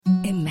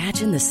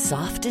Imagine the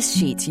softest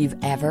sheets you've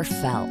ever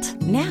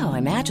felt. Now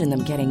imagine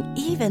them getting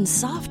even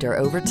softer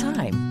over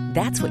time.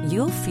 That's what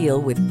you'll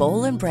feel with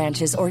Boll &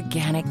 Branch's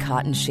organic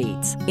cotton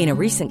sheets. In a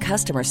recent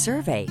customer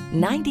survey,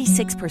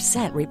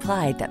 96%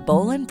 replied that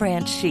Boll &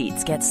 Branch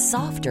sheets get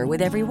softer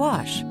with every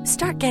wash.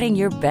 Start getting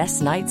your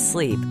best night's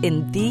sleep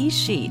in these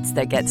sheets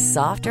that get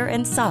softer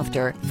and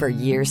softer for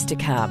years to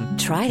come.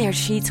 Try their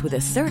sheets with a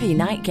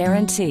 30-night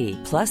guarantee.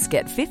 Plus,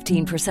 get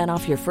 15%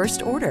 off your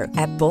first order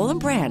at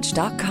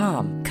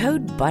bollandbranch.com.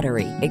 Code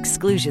BUTTERY.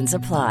 Exclusions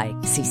apply.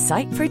 See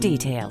site for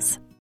details.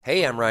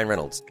 Hey, I'm Ryan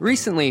Reynolds.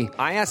 Recently,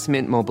 I asked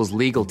Mint Mobile's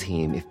legal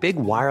team if big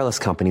wireless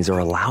companies are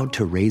allowed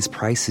to raise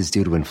prices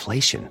due to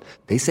inflation.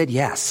 They said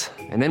yes.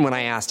 And then when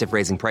I asked if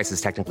raising prices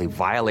technically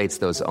violates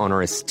those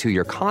onerous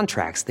two-year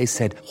contracts, they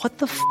said, "What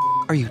the f***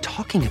 are you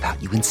talking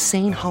about, you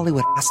insane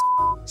Hollywood ass?"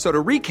 So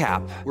to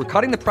recap, we're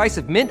cutting the price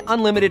of Mint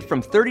Unlimited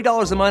from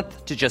 $30 a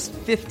month to just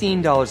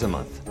 $15 a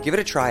month. Give it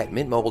a try at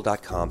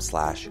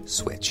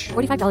mintmobile.com/switch.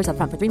 $45 up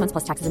front for 3 months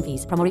plus taxes and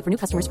fees. Promo rate for new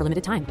customers for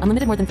limited time.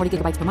 Unlimited more than 40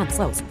 gigabytes per month.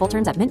 Slows full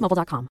terms at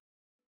mintmobile.com.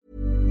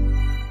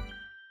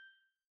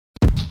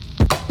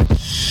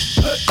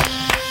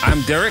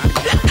 I'm Derek.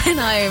 And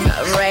I'm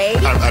Ray.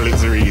 I'm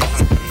Alex Reed.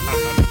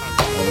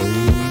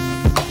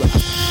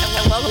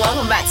 And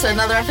welcome back to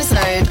another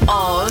episode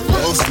of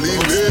Mostly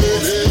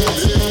Lit.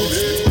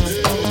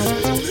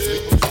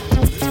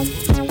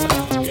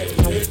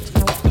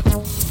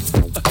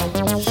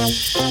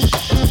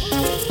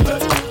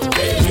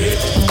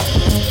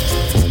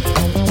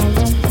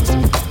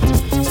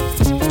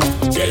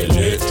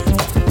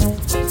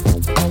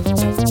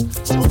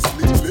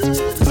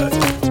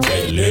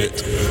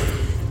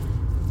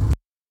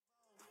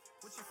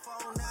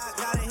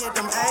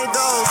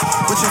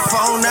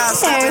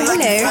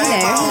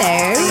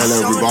 Hello,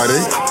 everybody.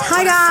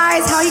 Hi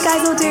guys, how are you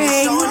guys all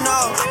doing?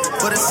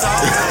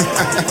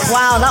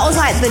 Wow, that was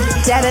like the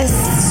deadest.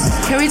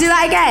 Can we do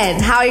that again?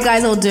 How are you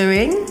guys all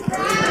doing?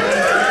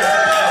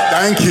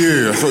 Thank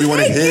you. That's what we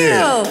want to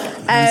hear.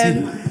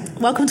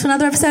 Welcome to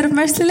another episode of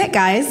Mostly Lit,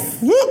 guys.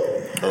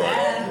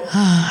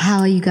 How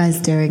are you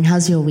guys doing?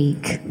 How's your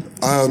week?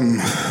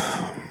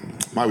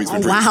 My week's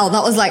been Wow,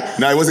 that was like...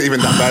 No, it wasn't even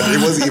that bad.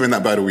 It wasn't even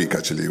that bad a week,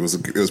 actually. It was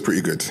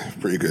pretty good.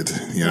 Pretty good.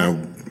 You know,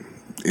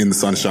 in the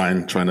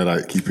sunshine, trying to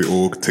like keep it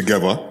all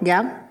together.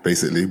 Yeah.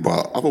 Basically.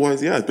 But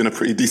otherwise, yeah, it's been a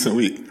pretty decent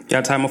week. You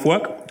had time off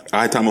work?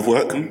 I had time off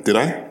work. Did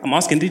I? I'm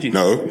asking, did you?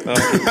 No.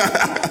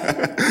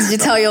 Did you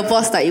tell your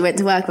boss that you went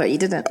to work but you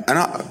didn't?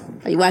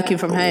 Are you working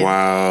from home?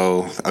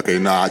 Wow. Okay,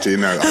 no, actually,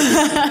 no.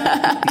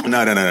 No.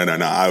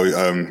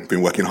 I've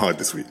been working hard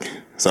this week.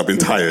 So I've been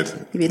tired.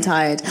 You've been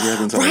tired. Yeah, I've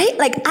been tired. Right?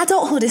 Like,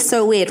 adulthood is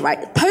so weird,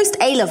 right? Post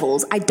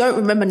A-levels, I don't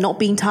remember not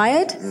being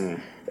tired.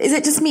 Is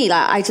it just me?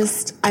 Like, I'm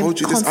constantly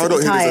this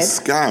adulthood tired. is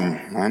a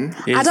scam, man.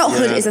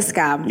 Adulthood is a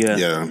scam.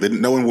 Yeah.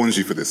 No one warns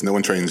you for this. No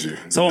one trains you.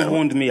 Someone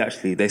warned me,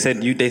 actually. They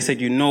said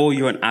you know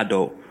you're an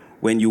adult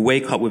when you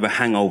wake up with a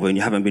hangover and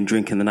you haven't been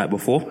drinking the night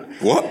before.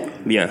 What?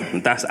 Yeah,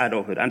 that's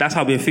adulthood. And that's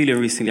how I've been feeling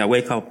recently. I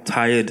wake up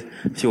tired,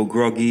 feel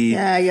groggy.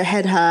 Yeah, your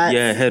head hurts.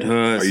 Yeah, head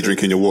hurts. Are you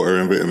drinking your water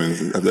and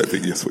vitamins? I don't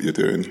think that's what you're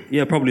doing.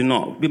 Yeah, probably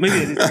not.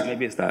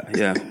 Maybe it's that,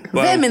 yeah.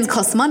 But, vitamins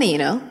cost money, you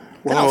know.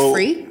 They're not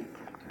free.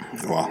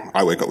 Well,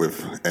 I wake up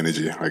with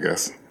energy, I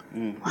guess.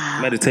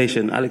 Wow.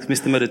 Meditation. Alex,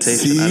 Mr.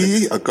 Meditation. See,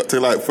 Alex. I've got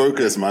to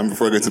focus, man,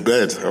 before I go to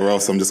bed, or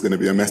else I'm just going to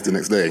be a mess the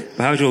next day.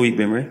 But how's your week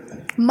been, Ray?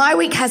 My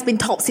week has been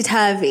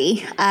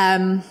topsy-turvy.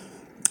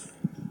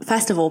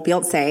 First of all,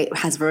 Beyonce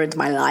has ruined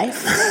my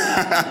life.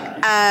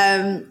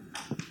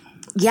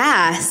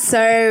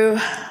 So...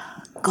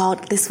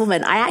 God, this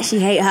woman, I actually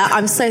hate her.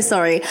 I'm so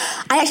sorry.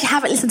 I actually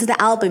haven't listened to the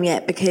album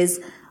yet because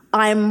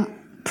I'm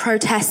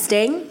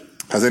protesting.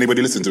 Has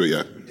anybody listened to it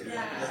yet?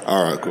 Yeah.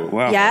 All right, cool.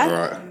 Wow. Yeah? All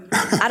right.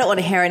 I don't want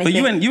to hear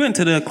anything. But you went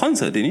to the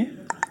concert, didn't you?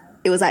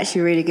 It was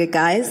actually really good,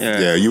 guys.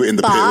 Yeah, you were in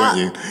the pit, weren't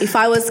you?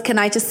 Can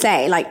I just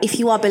say, if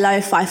you are below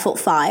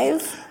 5'5", I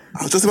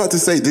was just about to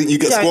say, didn't you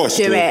get squashed?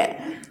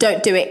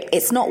 Don't do it.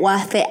 It's not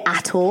worth it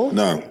at all.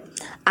 No.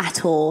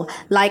 At all.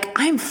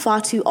 I'm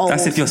far too old.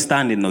 That's if you're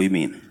standing, though, you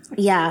mean?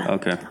 Yeah.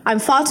 Okay. I'm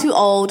far too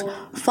old,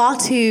 far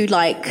too,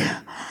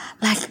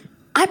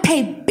 I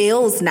pay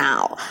bills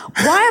now.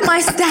 Why am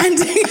I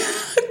standing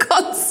a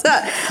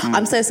concert?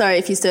 I'm so sorry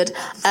if you stood.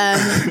 But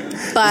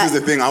this is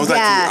the thing.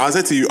 I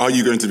said to you, are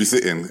you going to be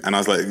sitting? And I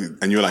was like,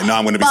 and you were like, no,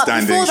 I'm going to be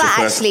standing. Before that,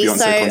 actually,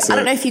 concert. I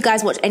don't know if you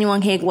guys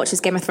anyone here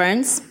watches Game of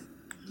Thrones?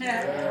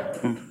 Yeah.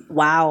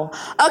 Wow.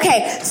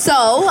 Okay,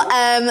 so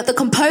the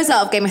composer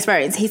of Game of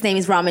Thrones, his name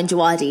is Ramin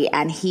Djawadi,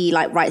 and he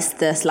writes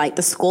this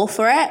the score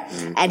for it.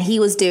 And he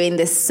was doing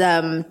this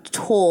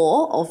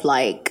tour of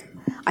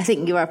I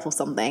think Europe or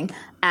something,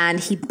 and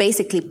he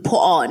basically put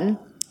on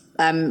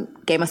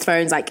Game of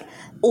Thrones,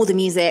 all the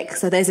music.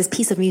 So there's this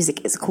piece of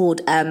music. It's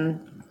called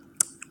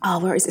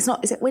where is it?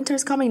 Is it Winter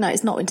is Coming? No,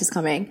 it's not Winter's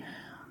Coming.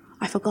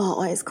 I forgot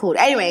what it's called.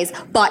 Anyways,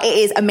 but it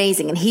is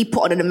amazing, and he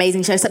put on an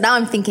amazing show. So now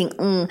I'm thinking,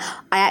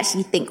 I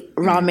actually think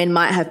Ramin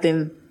might have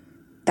been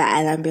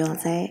better than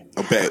Beyonce.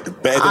 Better than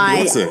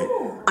Beyonce?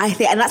 I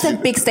think, and that's a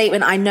big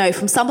statement, I know,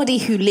 from somebody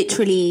who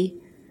literally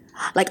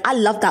Like, I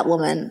love that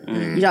woman.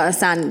 You don't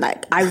understand.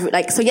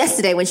 So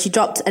yesterday when she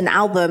dropped an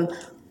album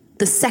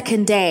the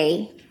second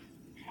day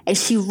and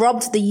she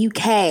robbed the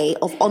UK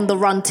of On the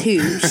Run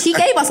 2, she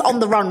gave us On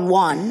the Run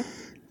 1.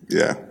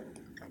 Yeah.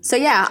 So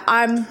yeah,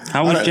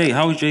 How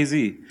was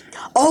Jay-Z?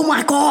 Oh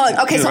my God.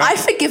 Okay, so I've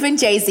forgiven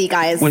Jay-Z,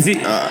 guys. Was he?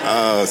 See.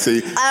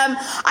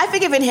 I've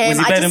forgiven him. Was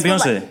he better than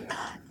Beyonce?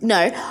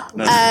 No.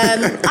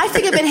 I've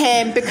forgiven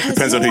him because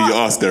Depends on who you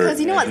ask, Derek. Because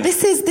you know what?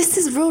 This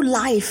is real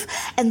life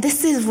and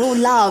this is real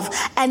love.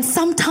 And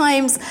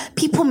sometimes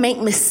people make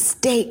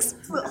mistakes.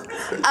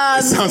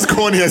 It sounds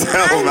corny as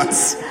hell, man.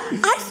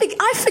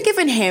 I've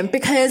forgiven him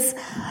because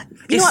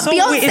you know what?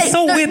 Beyonce, it's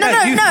so weird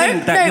that you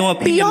think that your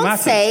opinion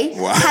matters. Beyonce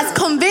has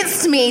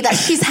convinced me that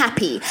she's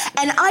happy,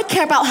 and I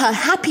care about her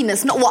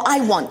happiness, not what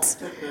I want.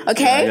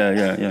 Okay?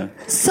 Yeah.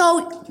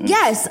 So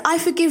yes, I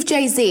forgive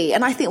Jay-Z,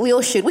 and I think we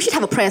all should. We should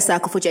have a prayer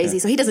circle for Jay-Z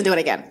so he doesn't do it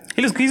again.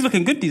 He's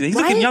looking good these days. He's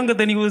Right? looking younger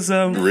than he was.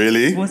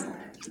 Really?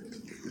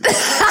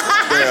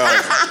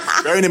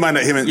 Bearing in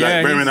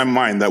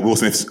mind that Will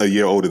Smith's a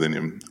year older than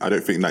him, I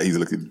don't think that he's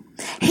looking.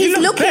 He's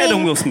looks looking better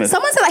than Will Smith.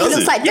 Someone said that he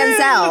looks like Denzel.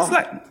 Yeah, looks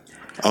like.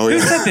 Oh, Who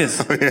yeah. said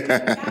this?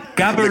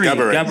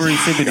 Gabri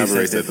Sibidi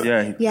said this.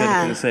 Yeah, Yeah. they're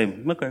looking the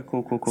same. Okay,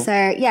 cool. So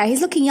yeah,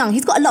 he's looking young.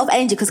 He's got a lot of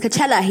energy because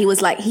Coachella, he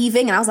was like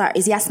heaving, and I was like,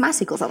 is he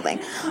asthmatic or something?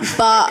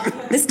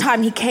 But this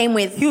time he came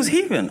with. He was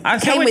heaving. I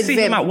Came went with to see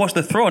Vim. him at Watch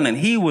the Throne, and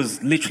he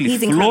was literally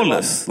He's incredible.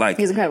 flawless. Like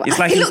He's incredible. It's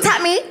like he looked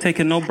at me,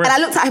 taking no breath.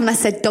 and I looked at him and I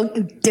said, "Don't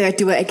you dare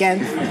do it again."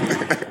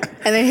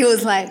 And then he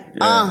was like,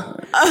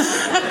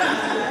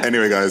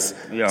 Anyway, guys.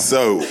 Yeah.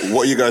 So,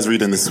 what are you guys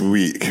reading this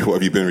week? What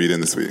have you been reading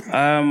this week?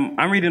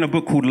 I'm reading a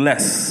book called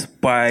Less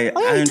by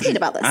Oh, yeah, you tweeted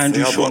about this.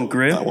 Andrew Yeah, I've Sean got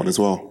Greer. that one as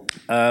well.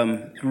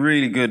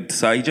 Really good.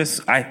 So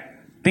I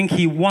think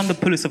he won the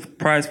Pulitzer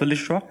Prize for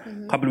literature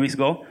a couple of weeks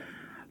ago.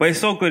 But it's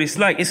so good. It's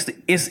like it's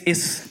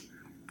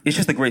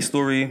just a great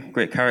story,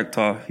 great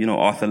character. You know,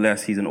 Arthur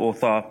Less. He's an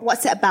author.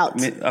 "What's it about?"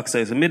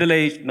 He's a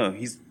middle-aged. No,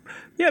 he's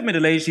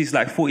middle-aged. He's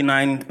like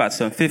 49, about to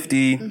turn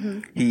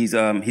 50. He's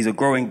a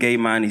growing gay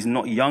man. He's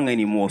not young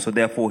anymore. So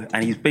therefore,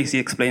 and he basically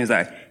explains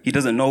that he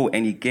doesn't know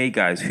any gay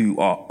guys who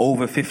are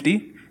over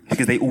 50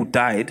 because they all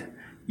died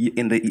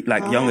in the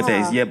younger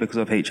days, because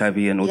of HIV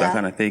and all that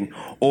kind of thing.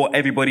 Or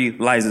everybody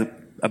lies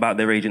about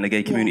their age in the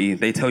gay community.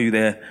 They tell you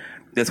they're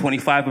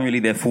 25 when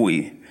really they're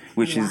 40,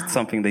 which is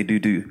something they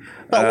do.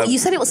 But you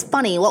said it was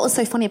funny. What was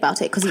so funny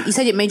about it? Because you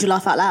said it made you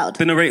laugh out loud.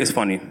 The narrator's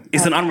funny.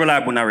 It's an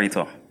unreliable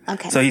narrator.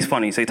 Okay. So he's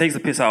funny. So he takes the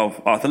piss out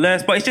of Arthur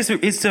Less, but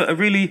he's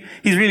really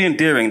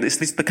endearing.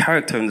 It's the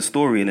character in the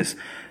story, and it's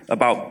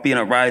about being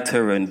a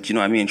writer and, you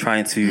know what I mean,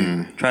 trying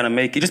to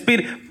make it, just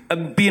being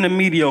a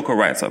mediocre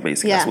writer,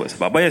 basically. That's what it's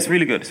about. But yeah, it's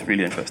really good. It's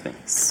really interesting.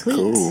 Sweet.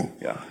 Cool.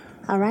 Yeah.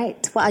 All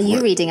right. What are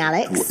you reading,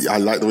 Alex? I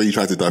like the way you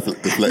tried to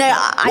deflect. No,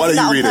 I did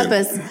that on reading?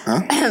 purpose.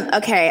 Huh?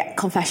 Okay,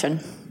 confession.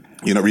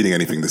 You're not reading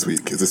anything this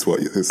week. Is this what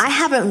it is? I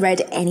haven't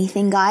read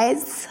anything,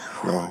 guys.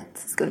 Oh.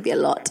 This is going to be a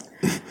lot.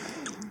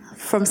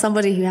 From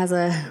somebody who has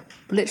a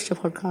literature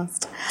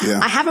podcast. Yeah.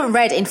 I haven't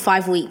read in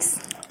 5 weeks.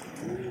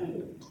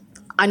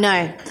 I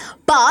know.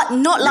 But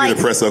not like... need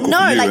a press circle no,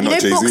 for you like, and you know,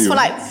 not books Jay-Z, for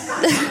like...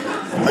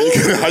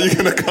 How are you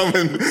going to come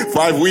in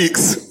 5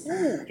 weeks?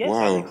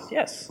 Wow.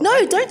 Yes.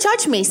 No, don't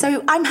judge me.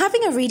 So I'm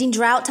having a reading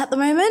drought at the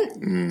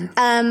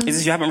moment. Is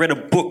this you haven't read a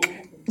book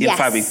in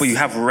 5 weeks, but you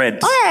have read?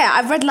 Oh yeah,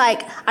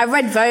 I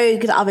read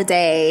Vogue the other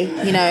day.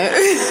 You know,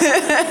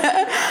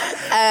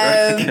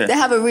 they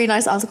have a really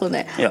nice article in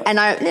it, and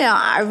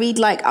I read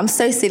like I'm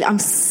so silly. I'm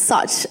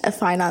such a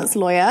finance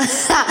lawyer.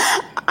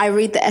 I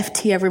read the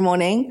FT every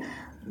morning.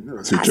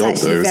 That's your That's job,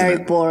 actually though, isn't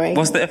very it? boring.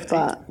 What's the FT?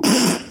 But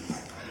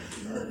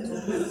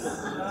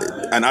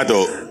An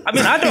adult. I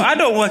mean, I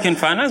don't work in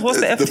finance. What's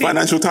the FT? The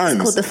Financial Times.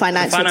 it's called the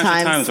Financial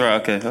Times.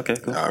 Right? Okay,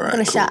 cool. All right. I'm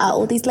gonna shout out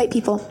all these late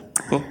people.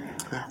 Cool.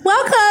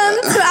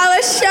 Welcome to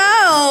our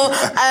show.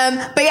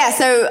 But yeah,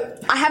 so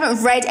I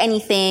haven't read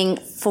anything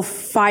for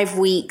 5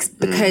 weeks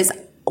because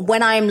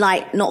when I'm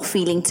like not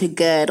feeling too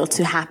good or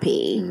too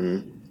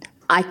happy,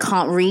 I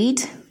can't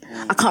read.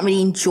 I can't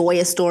really enjoy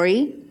a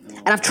story.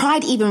 And I've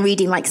tried even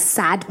reading like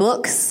sad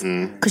books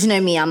because you know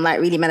me, I'm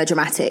like really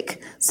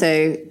melodramatic. So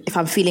if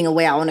I'm feeling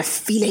away, I want to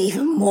feel it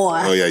even more.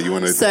 Oh yeah, you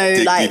want to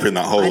dig deep in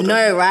that hole. I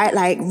know, right?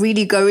 Like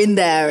really go in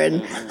there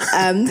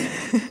and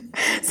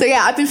so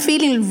yeah, I've been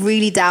feeling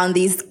really down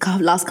these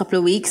last couple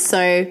of weeks. So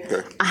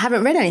I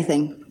haven't read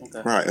anything.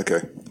 Right.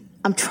 Okay.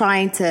 I'm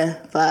trying to,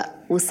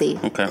 but we'll see.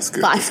 Okay, that's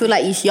good. But I feel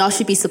like y'all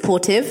should be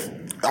supportive.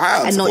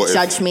 I am And supportive.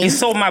 not judge me. It's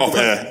so mad. Off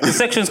air. The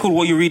section's called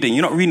 "What You're Reading."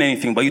 You're not reading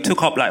anything, but you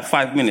took up like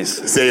 5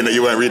 minutes. Saying that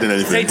you weren't reading They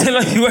anything. tell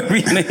us you weren't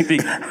reading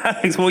anything.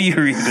 Alex, what are you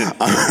reading?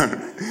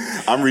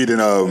 I'm reading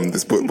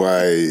this book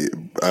by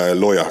a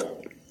lawyer,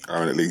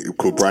 apparently,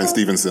 called Brian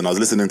Stevenson. I was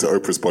listening to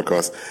Oprah's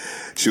podcast.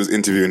 She was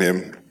interviewing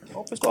him.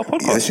 Oprah's got a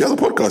podcast. Yeah, she has a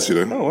podcast,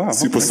 you know. Oh, wow.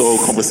 Super Soul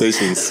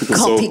Conversations. Super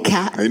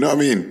Copycat. Soul. You know what I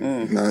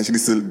mean? No, she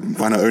needs to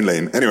find her own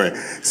lane. Anyway,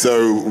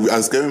 so I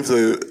was going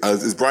to...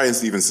 it's Brian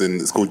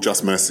Stevenson. It's called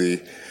Just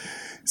Mercy.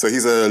 So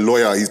he's a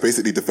lawyer. He's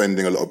basically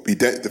defending a lot of... He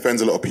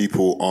defends a lot of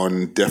people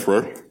on death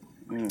row.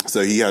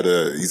 So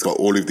he's got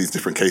all of these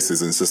different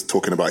cases, and it's just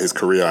talking about his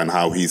career and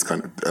how he's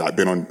kind of like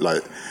been on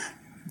like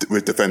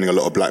with defending a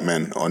lot of black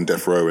men on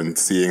death row, and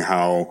seeing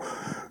how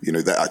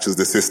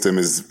the system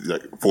is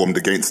like formed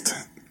against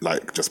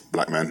like just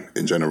black men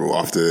in general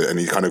and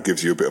he kind of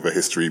gives you a bit of a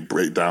history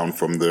breakdown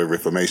from the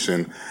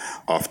Reformation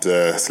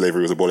after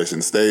slavery was abolished in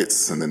the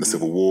States, and then the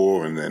Civil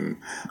War, and then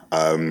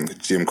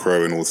Jim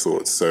Crow and all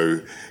sorts. So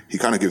he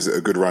kind of gives it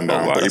a good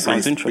rundown, but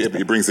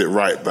he brings it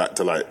right back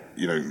to like,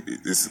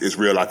 it's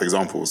real life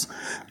examples.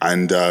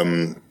 And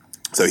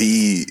so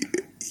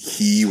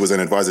he was an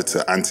advisor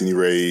to Anthony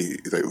Ray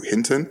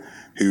Hinton,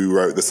 who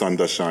wrote The Sun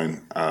Does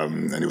Shine.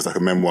 And it was like a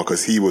memoir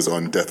because he was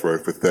on death row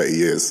for 30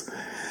 years.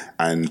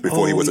 And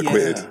before he was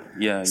acquitted.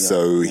 Yeah.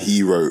 So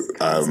he wrote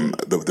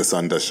The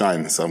Sun Does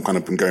Shine. So I'm kind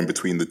of going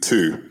between the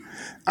two.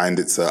 And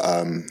it's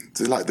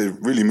like they're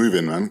really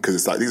moving, man, because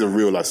it's like these are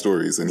real life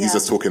stories. And he's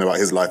just talking about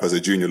his life as a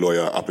junior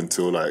lawyer up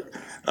until like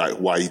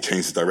why he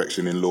changed his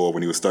direction in law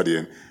when he was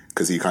studying.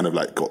 Because he kind of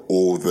like got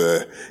all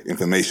the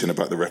information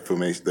about the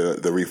Reformation,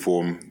 the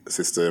reform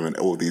system, and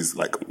all these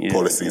like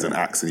policies and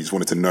acts, and he just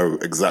wanted to know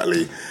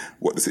exactly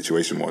what the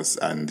situation was.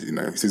 And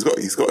so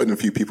he's gotten a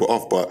few people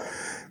off, but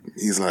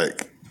he's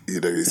like,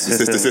 it's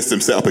the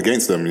system set up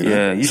against them.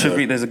 Yeah, you should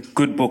read. There's a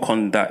good book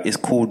on that. It's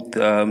called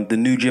The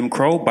New Jim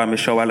Crow by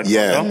Michelle Alexander.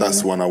 Yeah,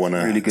 that's one I want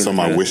to. It's on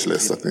my wish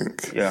list, I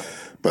think. Yeah,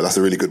 but that's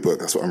a really good book.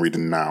 That's what I'm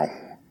reading now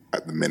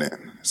at the minute.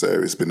 So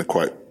it's been a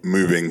quite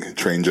moving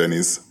train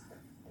journeys.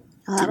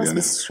 Oh, that must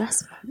be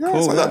stressful. Yeah,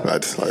 it's not that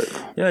bad.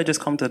 Like,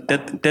 just come to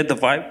dead the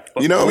vibe.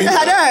 You know what I mean?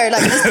 I know,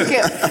 like just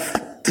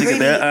took it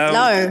really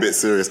low. A bit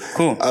serious.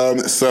 Cool.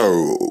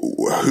 So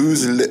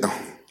who's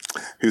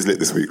lit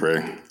this week,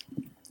 Ray?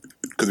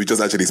 Because we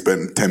just actually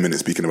spent 10 minutes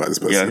speaking about this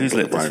person. Yeah, who's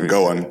lit this week?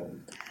 Go on.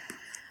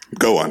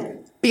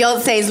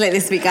 Beyonce's lit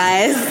this week,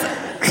 guys.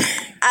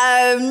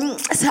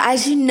 So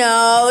as you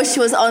know, she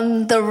was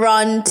on the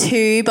run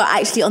 2, but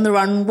actually on the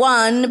run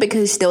 1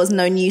 because there was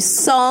no new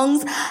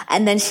songs.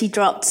 And then she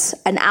dropped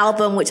an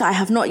album, which I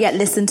have not yet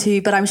listened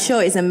to, but I'm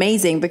sure is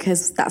amazing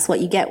because that's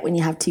what you get when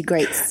you have two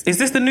greats. Is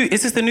this the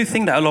new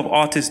thing that a lot of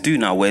artists do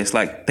now, where it's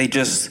like they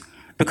just,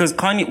 because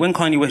when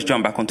Kanye West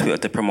jumped back on Twitter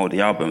to promote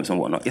the albums and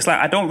whatnot, it's like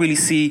I don't really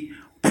see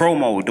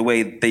promo the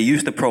way they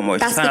used to promo.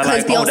 It's That's kind of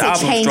because like,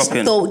 Beyonce changed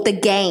the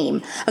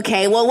game.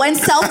 Okay, well, when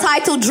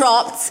Self-Titled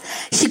dropped,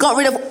 she got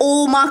rid of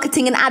all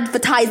marketing and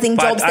advertising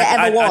jobs there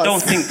ever was. I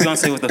don't think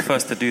Beyonce was the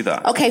first to do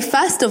that. Okay,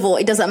 first of all,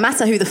 it doesn't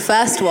matter who the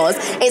first was.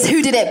 It's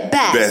who did it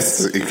best.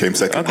 Best, it came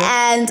second. Okay.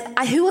 And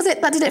who was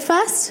it that did it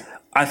first?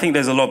 I think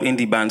there's a lot of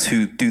indie bands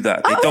who do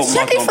that. They I was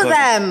checking for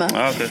them. Okay,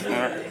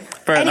 all right.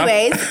 Fair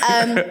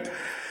enough.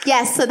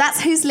 Yes, so that's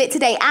who's lit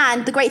today.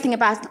 And the great thing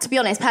about, to be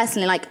honest,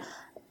 personally, like,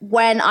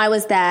 when I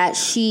was there, I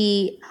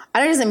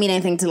know it doesn't mean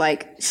anything to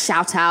like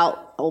shout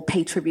out or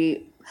pay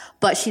tribute,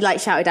 but she like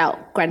shouted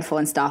out Grenfell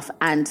and stuff,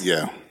 and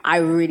I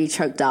really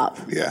choked up.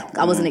 Yeah,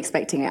 I wasn't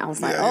expecting it. I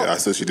was like, I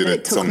saw she did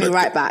it took me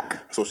right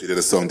back. I saw she did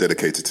a song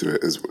dedicated to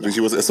it. Was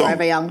it a song?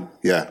 Forever Young.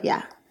 Yeah.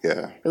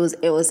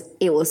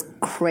 It was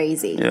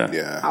crazy.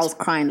 Yeah. I was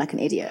crying like an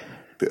idiot.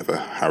 Bit of a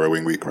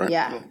harrowing week, right?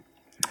 Yeah.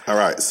 All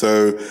right,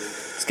 so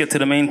let's get to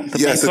the main.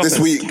 So this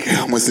week,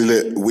 Mostly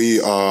Lit, we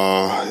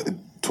are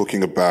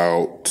talking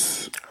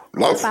about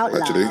love,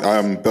 actually.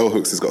 Bell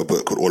Hooks has got a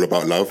book called All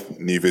About Love,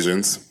 New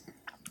Visions,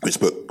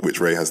 which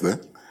Ray has there.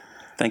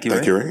 Thank you,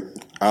 Ray.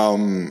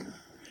 And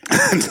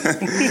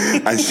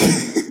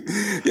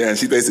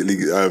she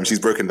basically, she's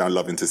broken down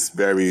love into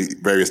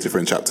various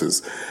different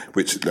chapters,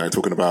 which they're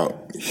talking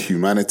about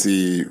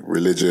humanity,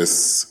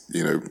 religious,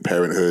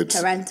 parenthood,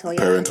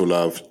 parental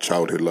love,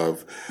 childhood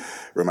love,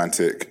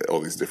 romantic,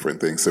 all these different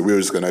things. So we were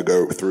just going to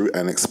go through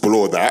and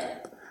explore that.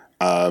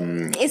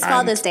 It's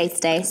Father's Day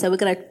today, so we're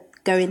going to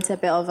go into a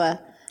bit of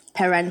a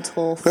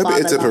parental, a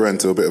bit into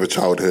parental, a bit of a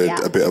childhood,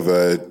 a bit of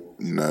a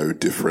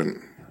different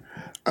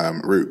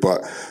route.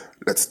 But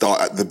let's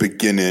start at the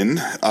beginning.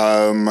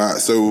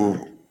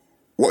 So,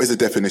 what is the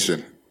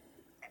definition?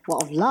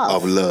 What, of love?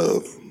 Of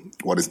love.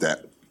 What is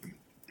that?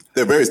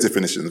 There are various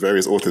definitions.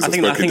 Various authors have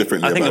spoken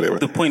differently about it.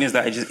 The point is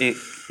that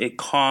it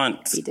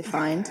can't be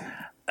defined.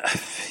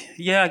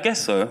 Yeah, I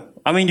guess so.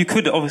 I mean, you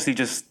could obviously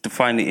just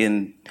define it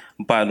in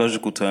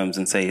biological terms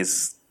and say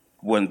it's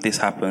when this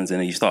happens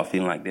and you start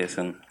feeling like this,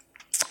 and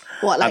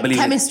what, like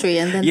chemistry,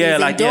 and then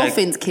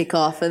endorphins kick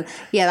off, and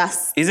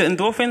that's... Is it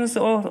endorphins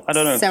or I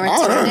don't know,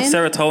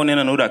 serotonin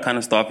and all that kind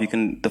of stuff? You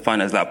can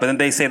define it as that, but then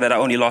they say that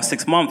only lasts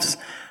 6 months.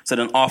 So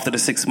then after the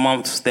 6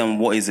 months, then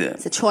what is it?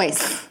 It's a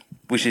choice,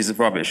 which is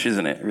rubbish,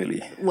 isn't it?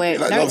 Really? Wait,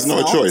 love's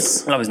not a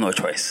choice. Love is not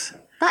a choice.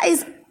 That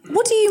is.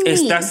 What do you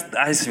mean?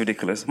 That is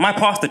ridiculous. My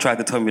pastor tried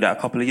to tell me that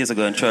a couple of years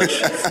ago in church.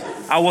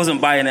 I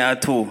wasn't buying it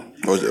at all.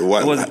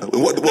 What was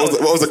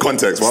the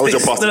context? Why was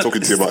your pastor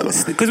talking to you about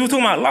that? Because we were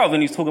talking about love,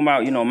 and he's talking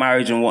about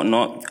marriage and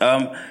whatnot.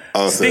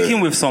 Sticking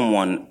with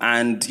someone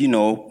and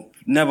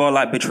never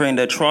like betraying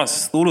their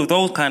trust. All of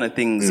those kind of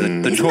things.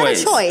 The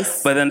choice. Not a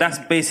choice. But then that's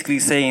basically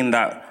saying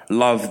that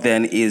love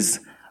then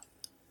is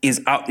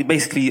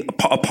basically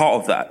a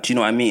part of that. Do you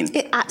know what I mean?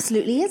 It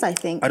absolutely is. I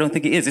think. I don't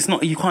think it is. It's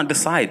not. You can't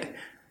decide.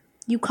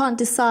 You can't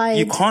decide.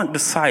 You can't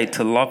decide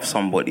to love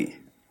somebody.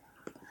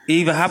 It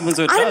either happens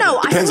or it I don't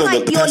know. Depends I on feel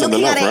the- like you're depends on the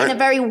looking love, at it in right? a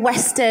very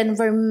Western,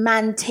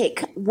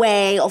 romantic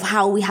way of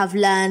how we have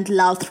learned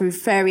love through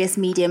various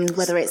mediums,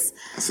 whether it's...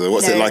 So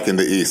what's it like in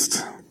the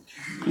East?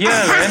 Yeah,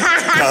 man.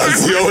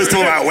 Because you always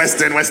talk about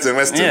Western. Yeah. What's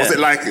it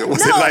like?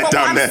 What's it No, like but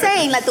down what there? I'm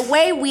saying, like the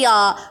way we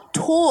are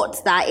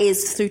taught that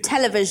is through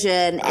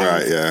television and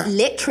Right, yeah.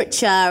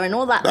 literature and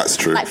all that. That's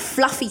true. Like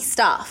fluffy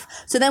stuff.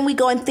 So then we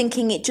go in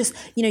thinking it just,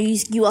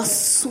 you are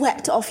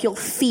swept off your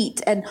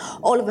feet and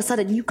all of a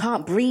sudden you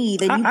can't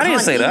breathe and you I can't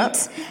didn't say eat.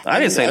 that. I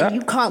didn't say and that.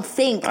 You can't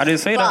think. I didn't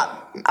say that.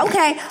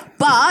 Okay,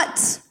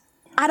 but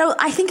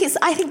I think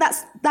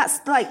that's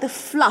like the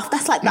fluff.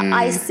 That's like the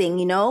icing,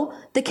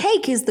 The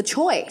cake is the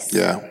choice.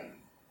 Yeah.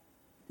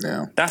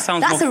 Yeah. That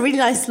sounds That's more, a really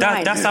nice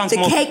line. That sounds the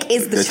more, cake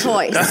is the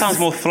choice. That sounds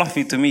more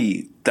fluffy to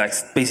me.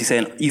 That's basically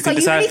saying you So can you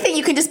decide. really think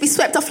you can just be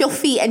swept off your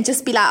feet and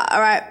just be like,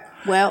 all right,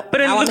 well, But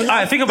then now look, I'm in all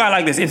right, love. think about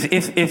it like this: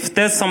 if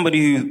there's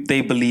somebody who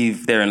they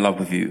believe they're in love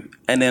with you,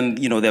 and then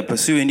they're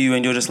pursuing you,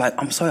 and you're just like,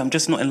 I'm sorry, I'm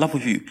just not in love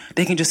with you.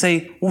 They can just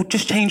say, well,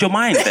 just change your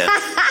mind then.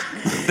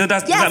 Does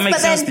that make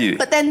sense to you?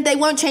 But then they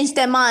won't change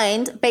their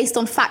mind based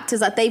on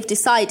factors that they've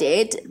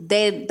decided.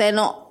 They're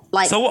not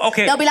like. So,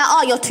 okay. They'll be like,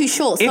 oh, you're too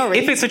short. Sorry.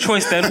 If it's a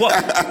choice, then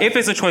what? If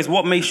it's a choice,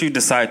 what makes you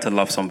decide to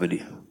love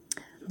somebody?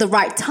 The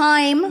right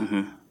time,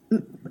 Mm-hmm.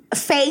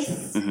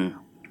 faith,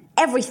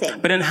 everything.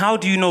 But then, how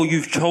do you know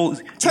you've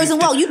Chosen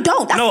well, you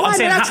don't. That's why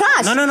men are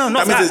trash. No,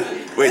 not That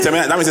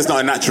that. that means it's not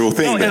a natural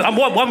thing. then.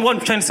 What I'm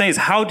trying to say is,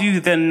 how do you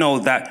then know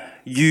that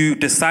you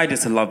decided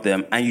to love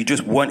them and you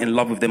just weren't in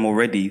love with them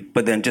already,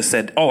 but then just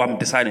said, "Oh, I'm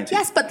deciding to."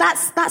 Yes, but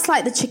that's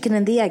like the chicken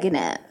and the egg,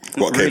 innit?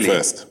 What came really?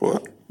 first?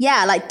 What?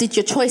 Yeah, like did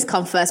your choice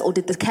come first or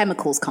did the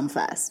chemicals come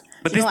first?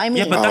 But Do you know what I mean?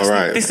 Yeah, but Oh,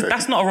 right, okay.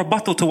 that's not a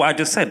rebuttal to what I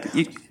just said.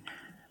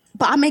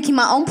 But I'm making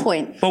my own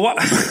point. But what?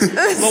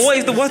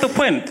 But what's the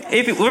point?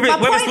 Whether My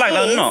it's point like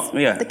that is, or not,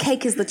 yeah. the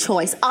cake is the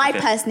choice. I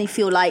personally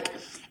feel like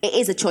it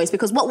is a choice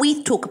because what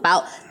we talk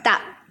about,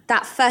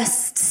 that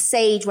first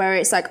stage where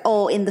it's like,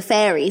 oh, in the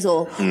fairies,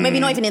 or maybe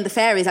not even in the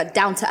fairies, like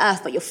down to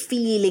earth, but you're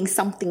feeling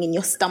something in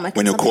your stomach.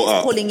 When and you're caught something's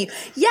up. pulling you.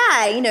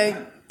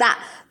 Yeah,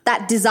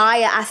 that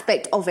desire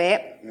aspect of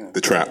it. The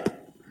trap.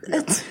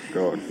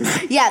 Go on.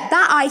 Yeah,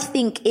 that I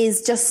think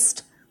is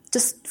just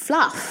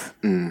fluff,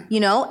 and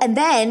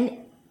then,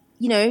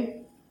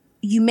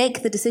 you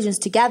make the decisions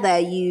together.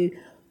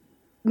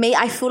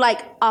 I feel like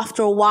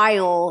after a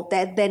while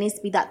there needs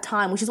to be that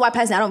time, which is why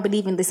personally I don't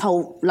believe in this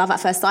whole love at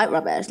first sight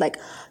rubbish. Like,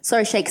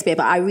 sorry Shakespeare,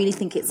 but I really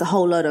think it's a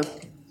whole lot of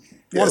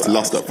Yeah, it's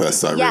lust at first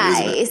sight, yeah.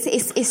 really, isn't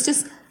it?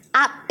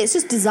 It's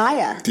just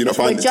desire. Do you not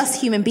find we're it-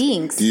 just human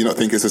beings. Do you not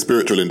think it's a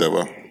spiritual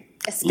endeavor?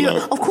 A spirit.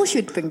 Love. Of course,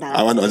 you'd bring that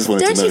I up. just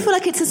wanted Don't to you know. feel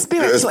like it's a Yeah,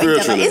 spiritual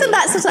endeavor? Isn't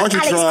that such an Aren't you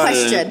Alex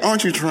question?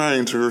 Aren't you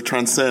trying to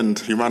transcend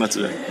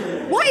humanity?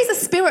 What is a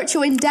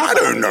spiritual endeavor? I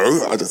don't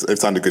know. It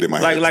sounded good in my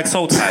head. like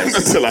soul ties.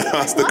 Until I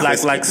asked the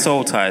question. like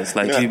soul ties.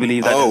 Like, Yeah. do you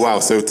believe that? Oh wow!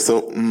 So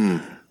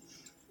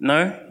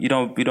No, you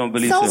don't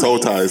believe Soulmates. so. soul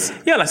ties.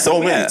 Yeah, like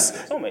soulmates.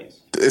 Yeah. Soulmates.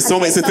 Is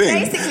soulmates a So thing?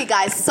 basically,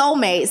 guys,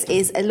 soulmates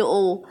is a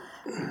little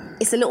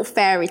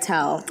fairy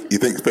tale You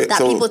think that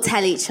people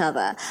tell each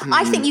other.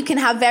 I think you can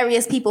have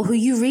various people who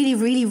you really,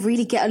 really,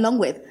 really get along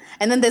with.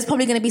 And then there's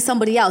probably going to be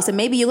somebody else. And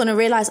maybe you're going to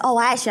realize, oh,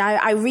 actually,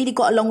 I really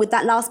got along with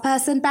that last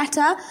person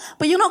better.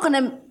 But you're not going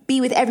to be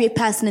with every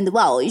person in the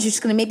world. You're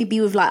just going to maybe be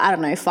with,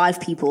 5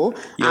 people.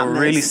 You're at most.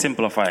 really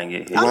simplifying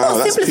it. I'm Wow, not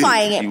that's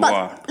simplifying peak. it, You but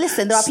are.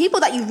 listen, there are people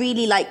that you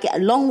really get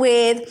along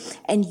with,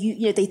 and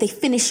they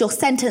finish your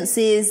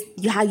sentences.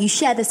 How you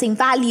share the same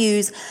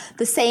values,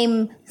 the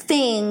same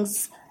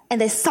things, and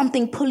there's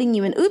something pulling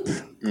you in.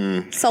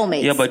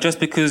 Soulmates. Yeah, but just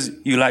because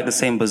you like the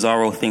same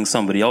bizarro thing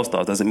somebody else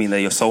does doesn't mean they're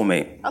your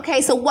soulmate.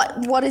 Okay, so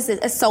what is it,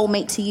 a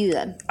soulmate to you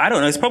then? I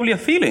don't know. It's probably a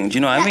feeling. Do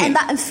you know what I mean?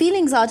 And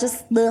feelings are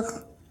just ugh.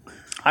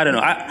 I don't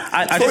know.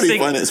 I just Totally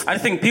think fine, it's- I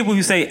think people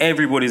who say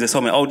everybody's a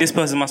soulmate. Oh, this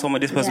person's my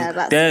soulmate. This person.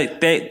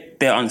 Yeah,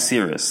 they're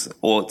unserious.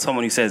 Or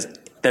someone who says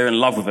they're in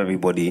love with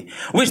everybody,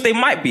 which they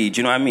might be. Do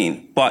you know what I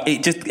mean? But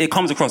it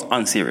comes across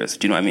unserious.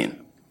 Do you know what I mean?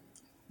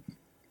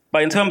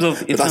 But in terms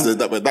of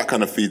But that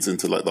kind of feeds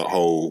into that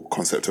whole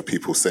concept of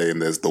people saying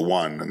there's the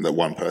one and the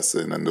one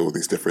person and all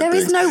these different There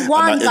things. is no And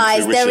one, that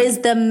guys. There intuition. is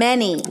the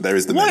many. There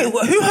is the Wait,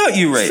 many. who hurt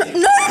you, Ray? No one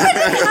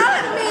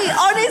hurt me.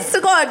 Honest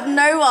to God,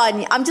 no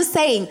one. I'm just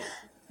saying,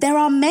 there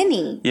are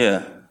many.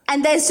 Yeah.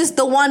 And there's just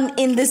the one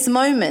in this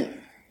moment.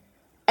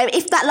 And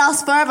if that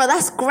lasts forever,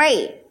 that's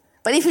great.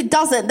 But if it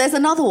doesn't, there's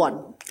another one.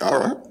 All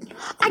right.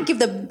 I give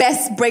the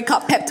best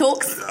breakup pep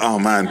talks. Oh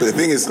man, but the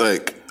thing is,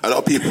 like, a lot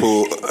of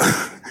people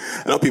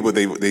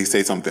they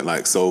say something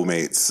like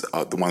soulmates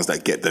are the ones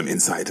that get them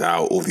inside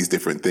out, all these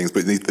different things.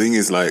 But the thing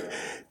is, like,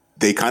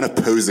 they kind of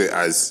pose it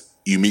as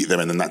you meet them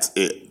and then that's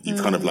it.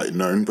 You've kind of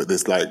known, but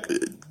there's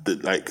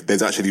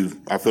there's actually,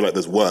 I feel like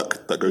there's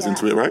work that goes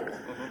into it, right?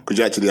 Because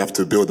you actually have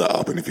to build that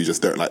up, and if you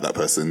just don't like that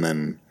person,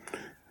 then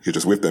you're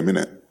just with them,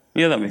 innit?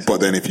 Yeah, that makes sense.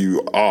 But then if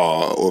you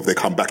are, or if they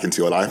come back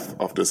into your life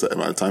after a certain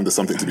amount of time, there's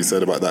something to be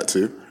said about that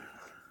too.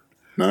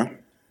 No?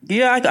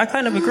 Yeah, I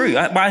kind of agree.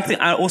 But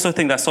I also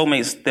think that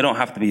soulmates, they don't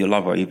have to be your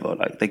lover either.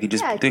 Like they can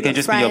just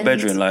be your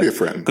bedroom. Like be a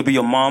friend. It could be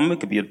your mom, it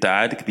could be your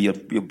dad, it could be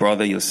your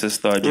brother, your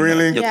sister,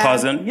 Really? your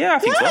cousin. Yeah, I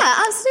think so.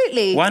 Yeah,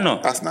 absolutely. Why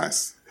not? That's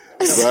nice.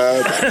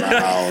 Verb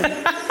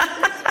noun.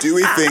 Do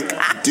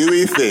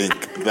we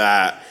think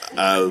that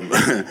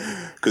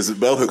because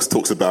Bell Hooks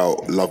talks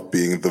about love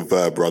being the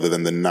verb rather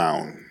than the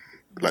noun,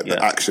 like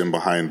the action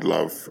behind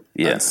love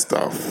and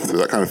stuff. So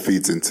that kind of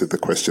feeds into the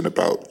question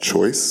about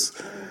choice.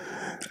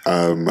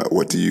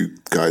 What do you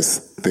guys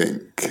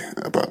think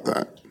about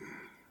that?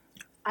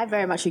 I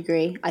very much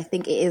agree. I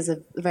think it is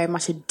very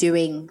much a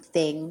doing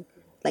thing.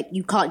 Like,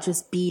 you can't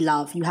just be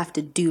love. You have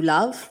to do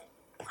love.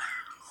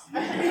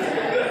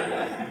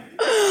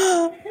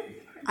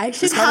 I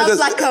should have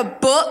a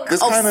book of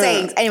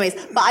sayings. Anyways,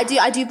 but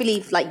I do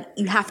believe, like,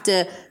 you have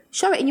to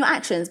show it in your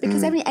actions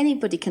because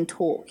anybody can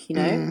talk, you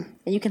know?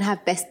 And you can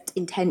have best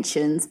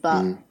intentions,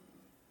 but...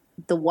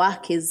 the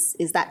work is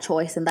that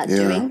choice and that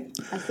doing,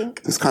 I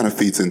think. This kind of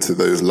feeds into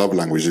those love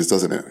languages,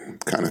 doesn't it?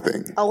 Kind of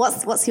thing. Oh,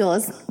 what's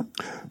yours?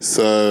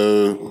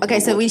 So... Okay,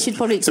 so we should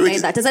probably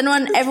explain that. Does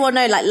everyone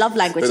know, like, love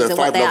languages and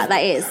what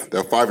that is?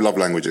 There are 5 love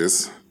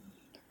languages.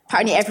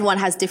 Apparently everyone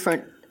has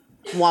different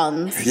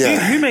ones. Yeah.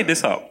 Who made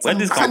this up? Where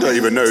did this come I don't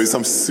even know. It's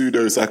some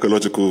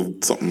pseudo-psychological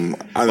something.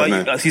 I don't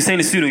know. So you're saying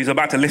the pseudo, he's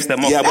about to list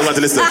them off. Yeah, I'm about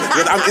to list them.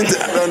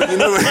 You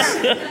know.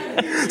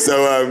 So,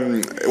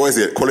 what is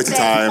it? Quality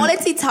time.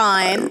 Quality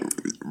time.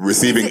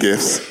 Receiving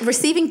gifts.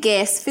 Receiving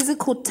gifts.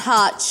 Physical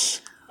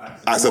touch.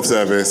 Acts of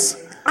service.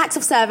 Acts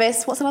of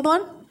service. What's another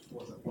one?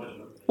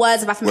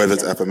 Words of affirmation.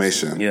 Words of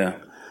affirmation. Yeah.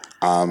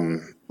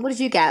 What did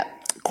you get?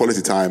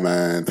 Quality time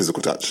and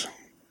physical touch.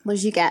 What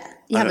did you get?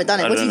 You haven't done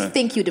it. What do you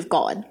think you'd have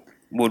gotten?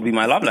 What would be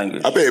my love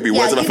language? I bet it'd be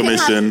words of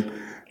affirmation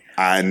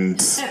and...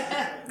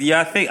 Yeah,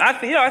 I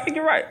think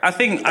you're right. I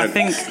think. It'd be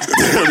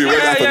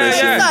words of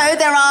affirmation. So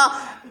there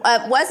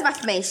are words of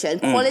affirmation,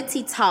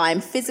 quality time,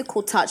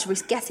 physical touch,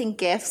 getting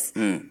gifts,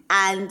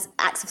 and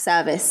acts of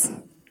service.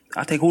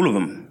 I take all of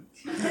them.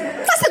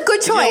 That's a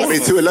good choice. I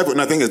mean, 2 11.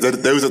 The thing is,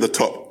 those are the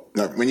top.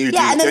 Like, when you do,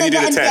 and then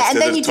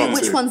you do top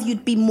which 2. ones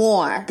you'd be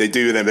more. They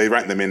do them. They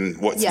rank them in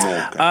what's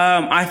more.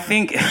 I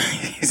think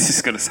it's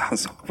just gonna sound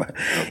so bad.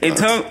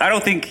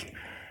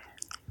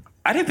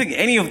 I don't think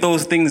any of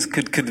those things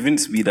could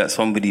convince me that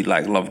somebody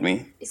like loved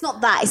me. It's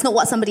not that. It's not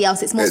what somebody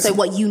else. It's more so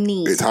what you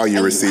need. It's how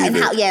you receive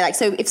it.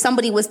 So if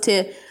somebody was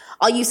to,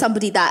 are you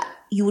somebody that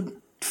you would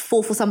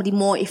fall for somebody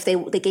more if they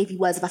gave you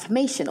words of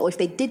affirmation, or if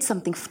they did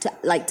something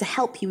to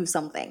help you with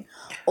something,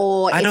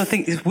 or I don't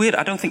think it's weird.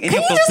 I don't think any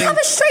of those things. Can you just have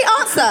a straight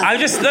answer?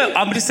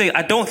 I'm just saying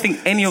I don't think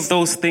any of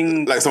those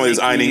things. Like somebody who's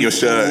ironing your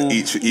shirt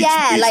each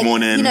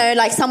morning. You know,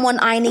 like someone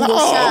ironing your shirt.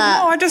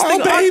 No, I just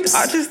think babes.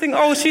 I just think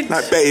she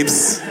like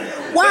babes.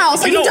 Wow,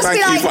 so you just be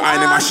like, for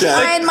ironing my shirt.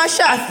 Iron my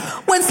shirt.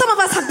 When some of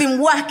us have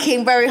been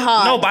working very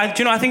hard. No, but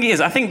I think it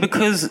is. I think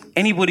because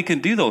anybody can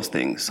do those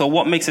things. So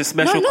what makes it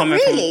special? Not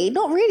really.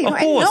 Of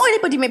course. Not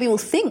anybody maybe will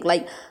think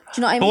like. Do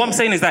you know what I mean? But what I'm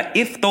saying is that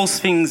if those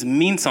things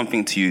mean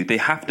something to you, they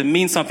have to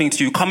mean something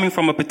to you coming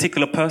from a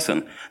particular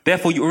person.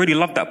 Therefore, you already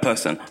love that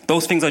person.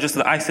 Those things are just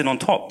the icing on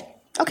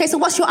top. Okay, so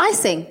what's your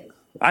icing?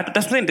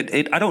 That's what I'm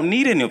saying. I don't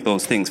need any of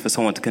those things for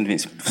someone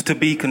to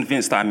be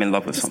convinced that I'm in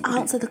love with somebody.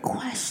 Answer the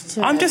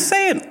question. I'm just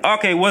saying.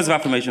 Okay, words of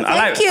affirmation.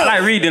 I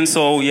like reading,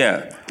 so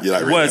yeah. You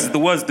like reading? The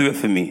words do it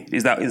for me.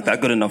 Is that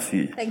good enough for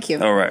you? Thank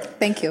you. All right.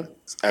 Thank you.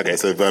 Okay,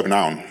 so verb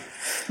noun.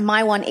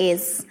 My one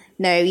is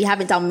no. You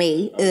haven't done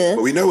me.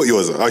 But we know what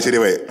yours are. Actually,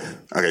 wait.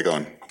 Okay, go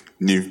on.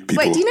 New people.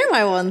 Wait, do you know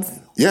my ones?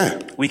 Yeah.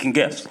 We can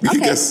guess. We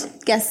can guess.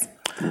 Guess.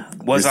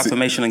 Words of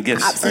affirmation and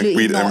gifts.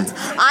 Absolutely not.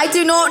 I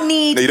do not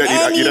need you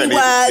don't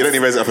need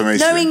words of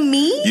affirmation. Knowing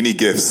me? You need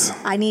gifts.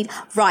 I need...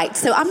 Right,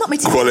 so I'm not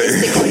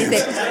materialistic or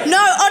anything.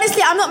 No,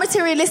 honestly, I'm not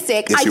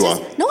materialistic. Yes, you are.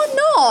 No, I'm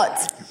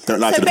not. Don't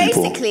lie to the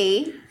people. So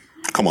basically...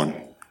 Come on.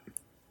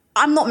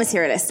 I'm not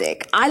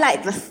materialistic. I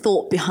like the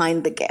thought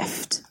behind the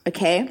gift,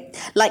 okay?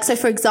 Like, so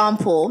for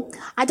example,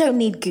 I don't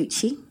need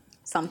Gucci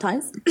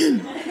sometimes.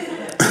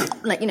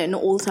 Like,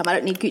 not all the time. I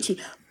don't need Gucci.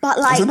 But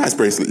like... It's a nice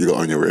bracelet you got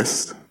on your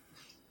wrist.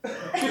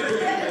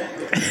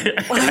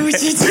 Why would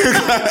you do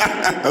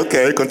that?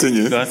 Okay,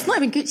 continue. It's not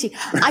even Gucci.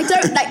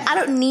 I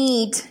don't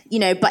need,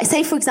 but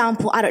say for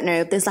example, I don't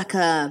know, there's like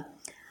a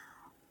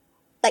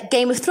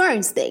Game of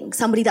Thrones thing.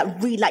 Somebody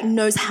that really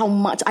knows how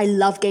much I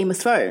love Game of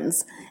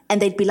Thrones.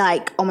 And they'd be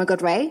like, oh my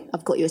God, Ray,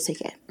 I've got you a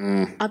ticket.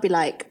 I'd be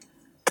like,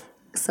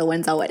 so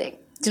when's our wedding?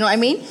 Do you know what I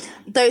mean?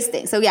 Those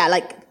things. So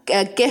yeah,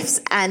 gifts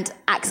and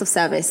acts of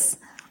service.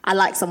 I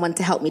like someone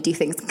to help me do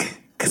things.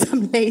 Because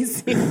I'm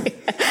lazy.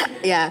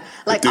 Yeah.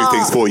 Do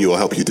things for you or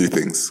help you do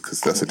things, because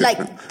that's a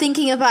different...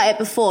 thinking about it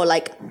before,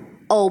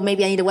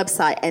 maybe I need a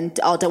website and,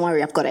 don't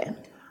worry, I've got it.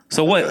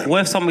 So what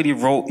if somebody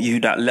wrote you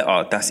that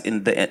letter that's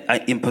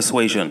in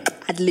persuasion?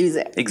 I'd lose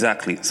it.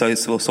 Exactly. So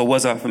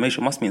words of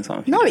affirmation must mean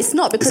something. No, it's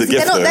not, because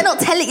they're not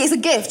telling... It's a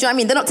gift, do you know what I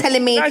mean? They're not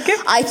telling me,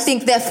 I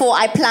think, therefore,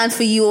 I plan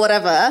for you or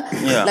whatever.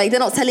 Yeah. They're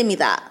not telling me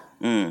that.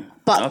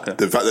 But okay.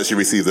 The fact that she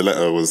received the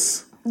letter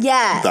was...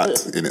 Yeah. that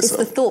in It's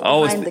the itself. thought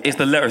Oh, behind it's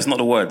the letter, it's not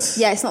the words.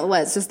 Yeah, it's not the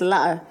words, it's just the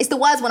letter. It's the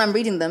words when I'm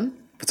reading them.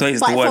 So it's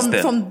But the words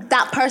then. from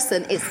that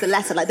person, it's the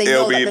letter. Like they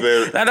It'll know be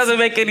that That doesn't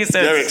make any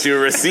sense. Derek,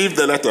 she'll receive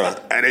the letter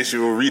and then she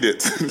will read it.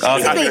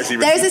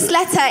 There's this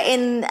letter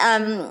in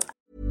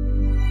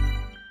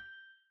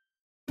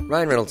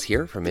Ryan Reynolds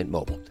here from Mint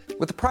Mobile.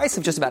 With the price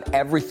of just about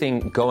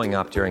everything going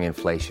up during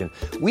inflation,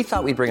 we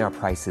thought we'd bring our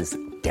prices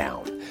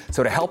down.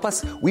 So to help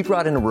us, we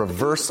brought in a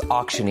reverse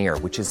auctioneer,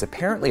 which is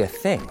apparently a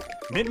thing.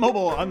 Mint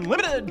Mobile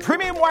Unlimited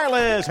Premium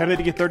Wireless. How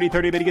to get 30,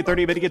 30, bit to get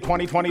 30, bit to get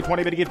 20, 20,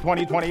 20, bit to get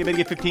 20, 20, bit to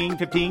get 15,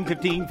 15,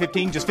 15,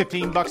 15, just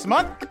 $15 a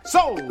month?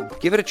 Sold!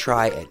 Give it a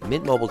try at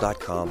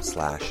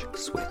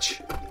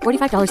mintmobile.com/switch.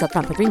 $45 up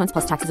front for 3 months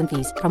plus taxes and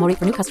fees. Promo rate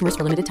for new customers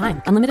for limited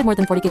time. Unlimited more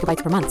than 40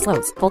 gigabytes per month.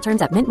 Slows full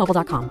terms at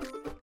mintmobile.com.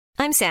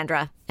 I'm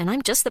Sandra, and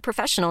I'm just the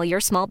professional your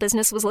small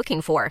business was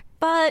looking for.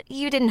 But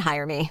you didn't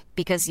hire me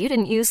because you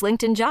didn't use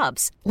LinkedIn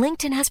Jobs.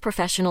 LinkedIn has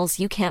professionals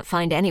you can't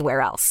find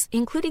anywhere else,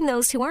 including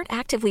those who aren't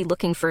actively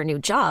looking for a new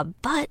job,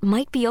 but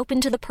might be open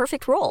to the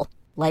perfect role,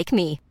 like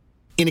me.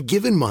 In a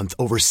given month,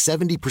 over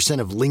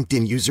 70% of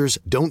LinkedIn users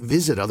don't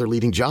visit other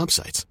leading job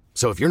sites.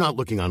 So if you're not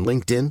looking on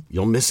LinkedIn,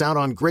 you'll miss out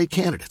on great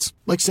candidates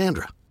like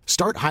Sandra.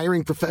 Start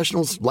hiring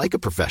professionals like a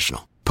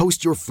professional.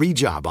 Post your free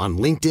job on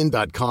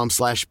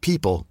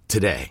linkedin.com/people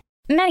today.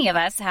 Many of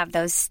us have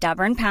those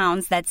stubborn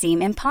pounds that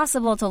seem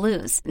impossible to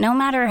lose, no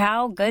matter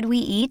how good we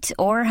eat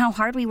or how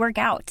hard we work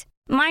out.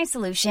 My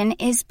solution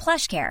is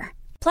PlushCare.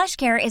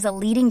 PlushCare is a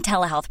leading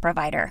telehealth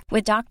provider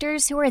with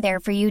doctors who are there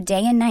for you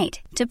day and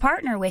night to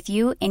partner with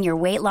you in your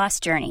weight loss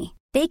journey.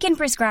 They can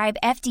prescribe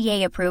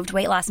FDA-approved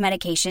weight loss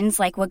medications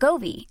like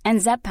Wegovy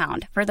and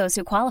Zepbound for those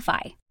who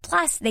qualify.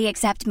 Plus, they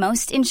accept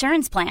most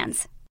insurance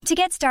plans. To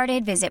get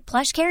started, visit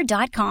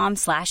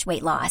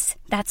plushcare.com/weightloss.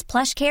 That's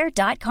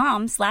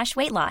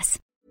plushcare.com/weightloss.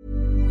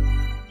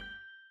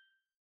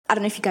 I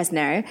don't know if you guys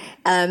know,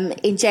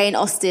 in Jane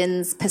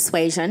Austen's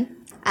Persuasion,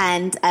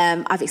 and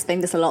I've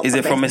explained this a lot. Is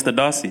it from Mr.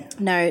 Darcy?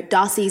 No,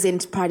 Darcy's in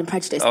Pride and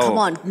Prejudice. Oh. Come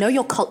on, know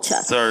your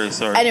culture. Sorry.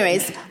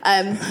 Anyways,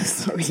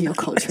 it's not really your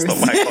culture. It's not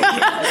my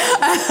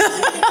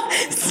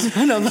culture.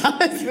 None of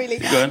us, really.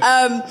 Go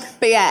on.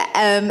 But yeah,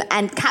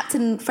 and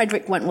Captain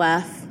Frederick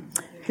Wentworth,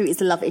 who is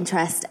the love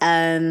interest,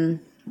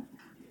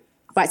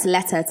 writes a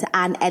letter to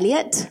Anne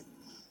Elliot,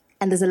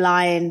 and there's a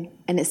line,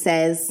 and it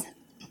says,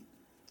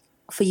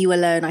 "For you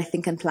alone, I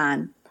think and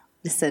plan."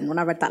 Listen, when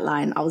I read that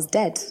line, I was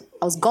dead.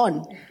 I was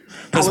gone.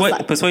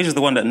 Persuasion is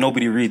the one that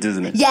nobody reads,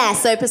 isn't it? Yeah,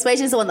 so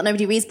Persuasion is the one that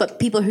nobody reads, but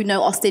people who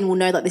know Austen will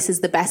know that this is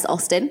the best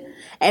Austen.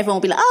 Everyone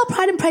will be like, oh,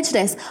 Pride and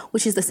Prejudice,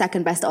 which is the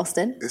second best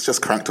Austen. It's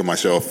just cranked on my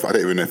shelf. I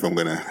don't even know if I'm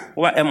going to...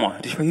 What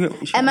about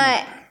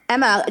Emma?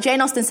 Emma,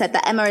 Jane Austen said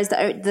that Emma is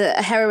the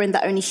heroine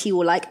that only she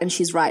will like, and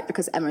she's right,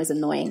 because Emma is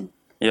annoying.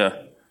 Yeah.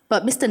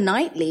 But Mr.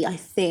 Knightley, I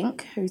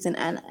think, who's in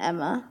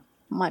Emma,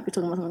 might be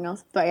talking about something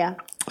else. But yeah.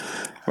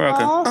 We're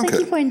okay. Oh, thank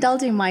you for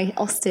indulging my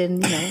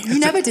Austen. You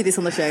never do this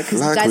on the show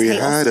because you Like guys we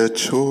hate had Austen. a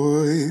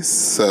choice.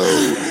 So,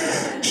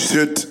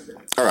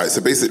 all right,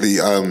 so basically,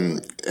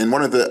 in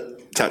one of the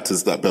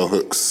chapters that Bell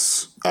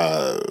Hooks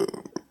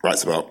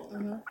writes about,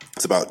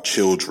 it's about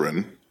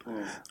children.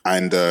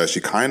 And she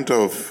kind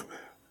of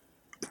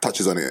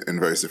touches on it in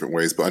various different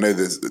ways. But I know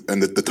this,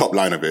 and the top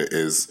line of it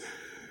is,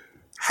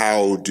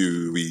 how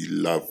do we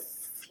love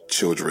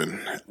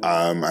children?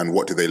 And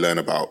what do they learn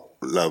about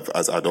love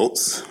as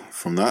adults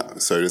from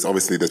that? So there's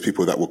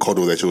people that will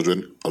coddle their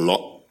children a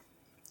lot,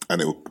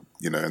 and it will,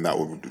 and that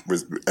will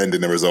end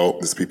in a result.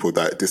 There's people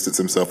that distance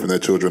themselves from their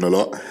children a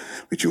lot,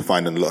 which you'll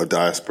find in a lot of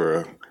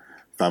diaspora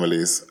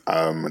families.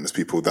 And there's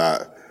people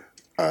that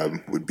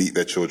would beat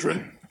their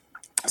children.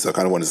 So I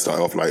kind of want to start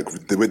off like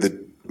with the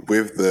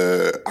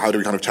how do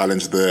we kind of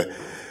challenge the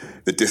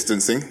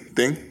distancing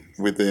thing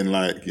within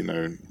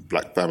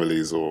black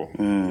families or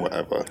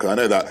whatever? Because I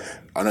know that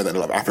a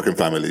lot of African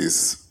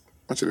families.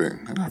 What you doing?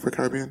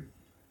 Afro-Caribbean?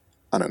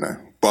 I don't know,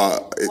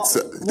 but it's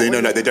they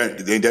know that they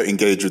don't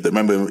engage with them.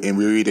 Remember, we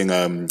were reading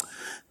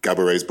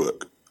Gabourey's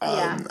book,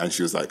 and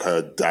she was like,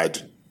 her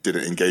dad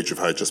didn't engage with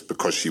her just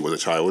because she was a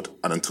child,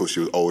 and until she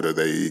was older,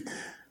 they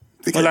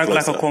became like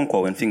closer. a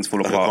Conquo when things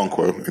fall apart. Like a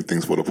Conquo when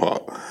things fall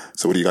apart.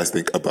 So, what do you guys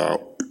think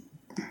about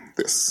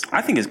this?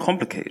 I think it's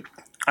complicated.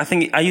 I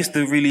used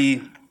to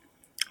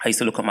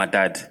look at my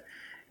dad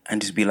and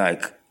just be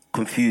like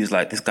confused,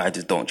 like, this guy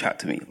just don't chat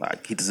to me.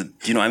 Like, he doesn't,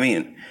 do you know what I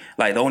mean?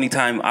 Like, the only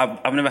time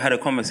I've never had a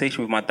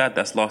conversation with my dad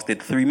that's lasted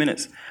 3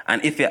 minutes.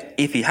 And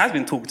if he has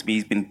been talking to me,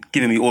 he's been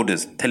giving me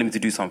orders, telling me to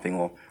do something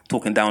or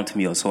talking down to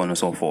me or so on and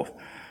so forth.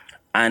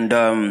 And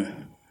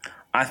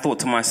I thought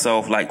to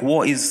myself, like,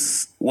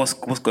 what's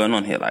going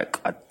on here? Like,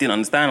 I didn't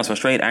understand. I was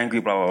frustrated, angry,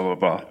 blah, blah, blah,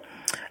 blah.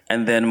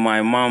 And then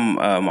my mum,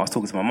 I was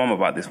talking to my mum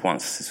about this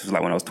once. This was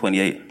like when I was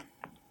 28.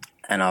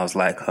 And I was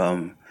like,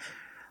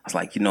 what's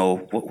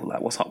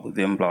up with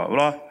him, blah,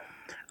 blah.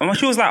 And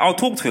she was like, I'll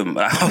talk to him.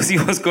 I'll see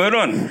what's going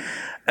on.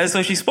 And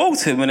so she spoke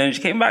to him, and then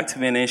she came back to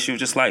me, and then she was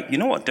just like, you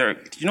know what,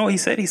 Derek? Do you know what he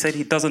said? He said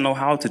he doesn't know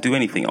how to do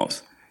anything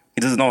else.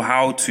 He doesn't know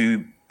how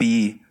to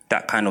be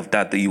that kind of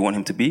dad that you want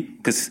him to be,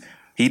 because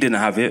He didn't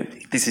have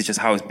it. This is just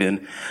how it's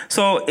been.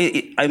 So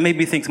it made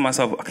me think to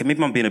myself, okay,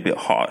 maybe I'm being a bit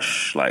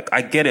harsh. Like,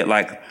 I get it.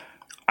 Like,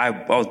 I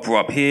was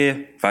brought up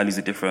here. Values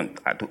are different.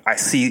 I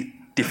see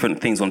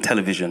different things on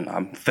television.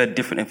 I'm fed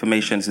different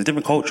information. It's a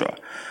different culture.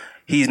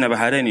 He's never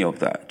had any of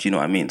that. Do you know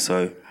what I mean?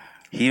 So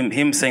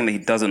him saying that he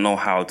doesn't know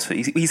how to...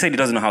 He said he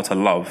doesn't know how to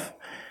love,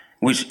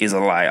 which is a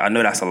lie. I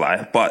know that's a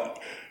lie. But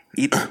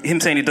him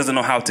saying he doesn't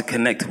know how to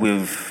connect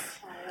with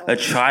a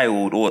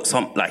child or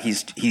like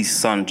his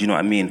son, do you know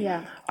what I mean?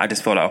 Yeah. I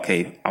just felt like,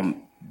 okay,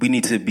 we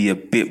need to be a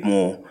bit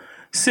more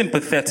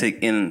sympathetic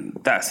in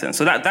that sense.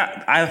 So that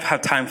I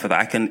have time for that.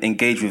 I can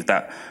engage with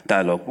that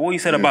dialogue. What you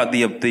said about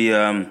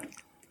the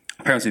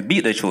parents who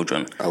beat their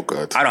children. Oh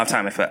God. I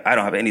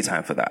don't have any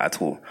time for that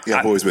at all. Yeah,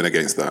 I've always been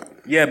against that.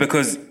 Yeah,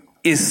 because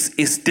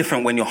it's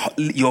different when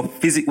you're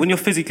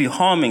physically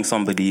harming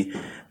somebody.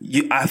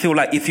 I feel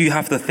like if you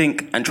have to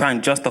think and try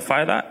and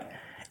justify that,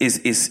 is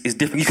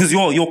different because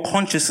you're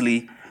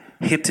consciously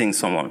hitting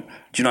someone.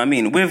 Do you know what I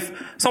mean? With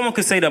someone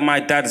could say that my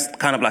dad's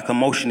kind of like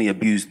emotionally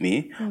abused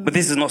me, but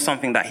this is not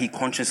something that he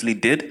consciously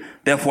did.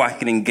 Therefore, I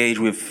can engage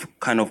with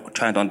kind of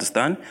trying to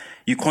understand.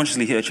 You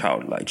consciously hit a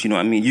child, like, do you know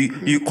what I mean?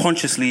 You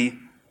consciously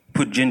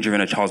put ginger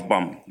in a child's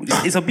bum.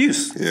 It's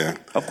abuse. Yeah.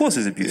 Of course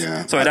it's abuse.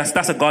 Yeah. Sorry,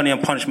 that's a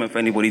Ghanaian punishment for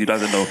anybody who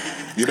doesn't know.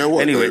 You know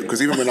what? Anyway.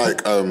 Because even when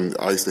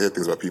I used to hear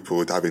things about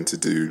people having to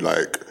do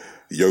like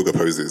yoga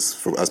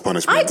poses as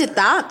punishment. I did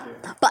that,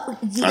 but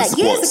like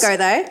years ago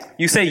though.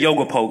 You say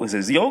yoga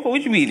poses. Yoga? What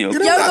do you mean?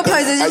 Yoga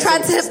poses. You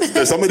tried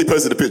to. Somebody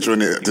posted a picture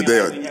on it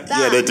today.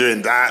 Yeah, they're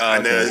doing that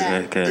and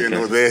they're doing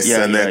all this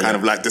and they're kind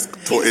of like just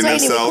torting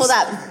themselves.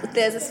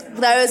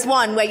 There is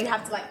one where you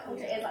have to like hold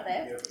your ears like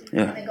this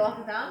and then go up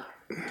and down.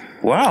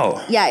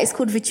 Wow. Yeah, it's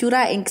called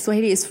Vichura in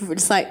Swahili.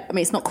 It's like, I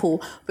mean, it's not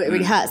cool, but it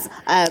really hurts.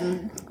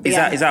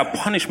 Is that a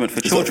punishment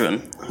for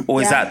children,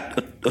 or is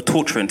that a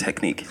torturing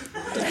technique?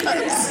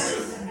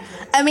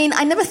 I mean,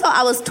 I never thought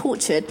I was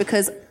tortured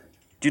because...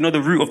 Do you know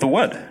the root of the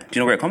word? Do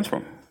you know where it comes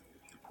from?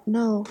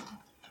 No.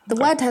 The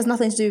word has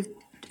nothing to do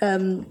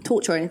with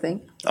torture or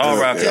anything. Oh,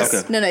 right,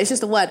 okay. No, it's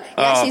just a word. It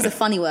actually is a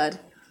funny word.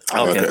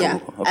 Okay. Yeah.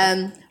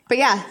 Okay. But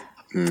yeah.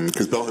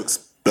 Because Bell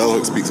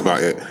Hooks speaks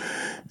about it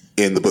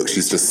in the book.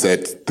 She's just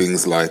said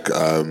things like,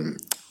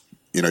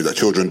 that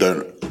children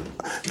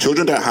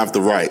don't have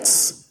the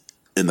rights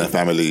in their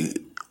family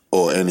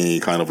or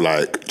any kind of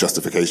like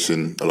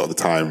justification a lot of the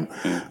time.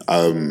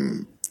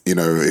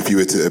 If you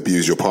were to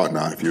abuse your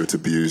partner, if you were to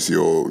abuse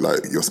your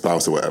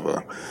spouse or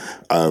whatever,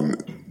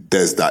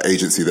 there's that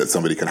agency that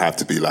somebody can have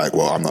to be like,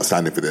 well, I'm not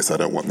standing for this. I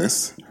don't want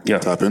this to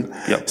happen.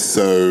 Yep.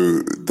 So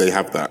they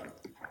have that.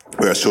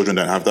 Whereas children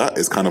don't have that.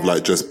 It's kind of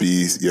like just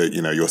be,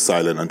 you're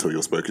silent until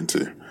you're spoken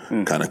to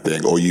kind of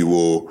thing. Or you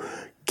will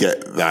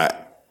get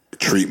that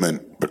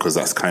treatment because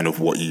that's kind of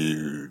that's what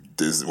you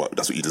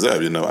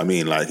deserve. You know what I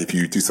mean? Like if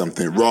you do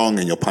something wrong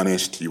and you're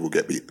punished, you will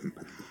get beaten.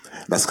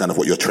 That's kind of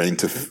what you're trained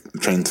to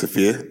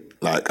fear,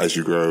 like as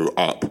you grow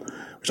up,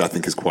 which I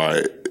think is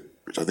quite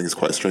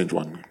a strange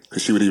one.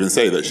 Because she would even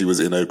say that she was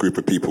in a group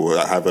of people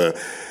that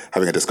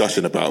having a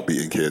discussion about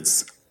beating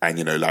kids, and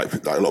like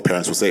a lot of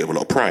parents will say it with a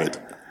lot of pride.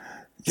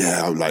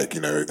 Yeah, I'm like,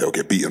 they'll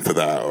get beaten for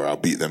that, or I'll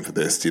beat them for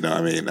this. Do you know what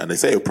I mean? And they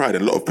say it with pride,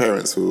 and a lot of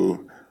parents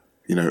will,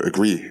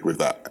 agree with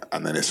that.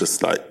 And then it's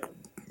just like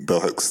Bell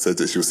Hooks said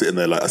that she was sitting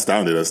there like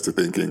astounded as to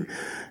thinking,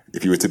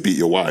 if you were to beat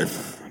your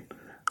wife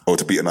or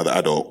to beat another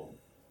adult.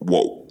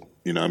 Whoa,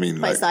 you know what I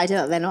mean? But it's the idea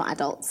that they're not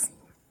adults.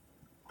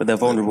 But they're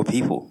vulnerable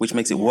people, which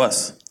makes it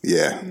worse.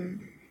 Yeah.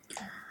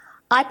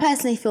 I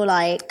personally feel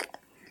like,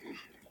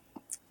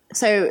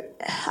 I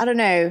don't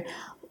know,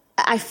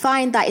 I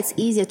find that it's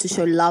easier to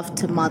show love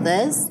to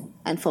mothers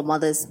and for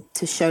mothers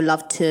to show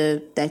love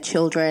to their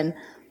children,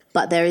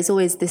 but there is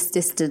always this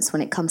distance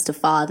when it comes to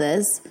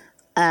fathers.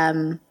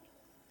 And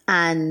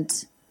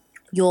it's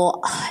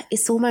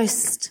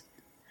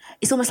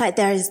almost like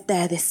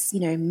they're this,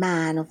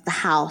 man of the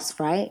house,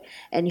 right?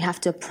 And you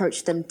have to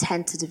approach them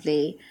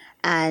tentatively.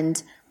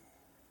 And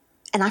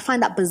I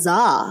find that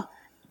bizarre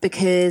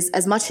because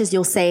as much as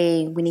you're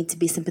saying we need to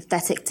be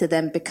sympathetic to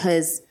them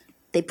because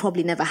they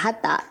probably never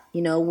had that,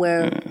 we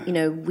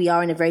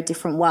are in a very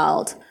different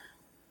world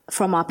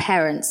from our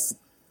parents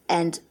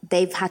and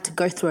they've had to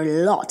go through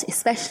a lot,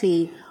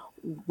 especially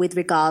with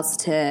regards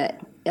to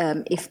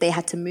if they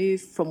had to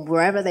move from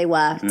wherever they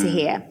were to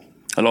here.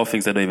 A lot of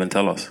things they don't even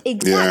tell us.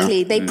 Exactly.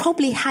 Yeah. They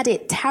probably had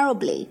it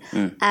terribly.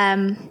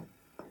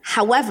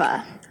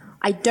 However,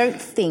 I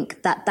don't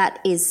think that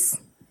is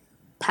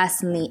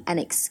personally an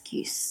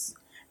excuse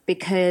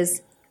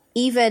because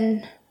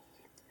even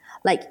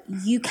like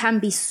you can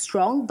be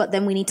strong, but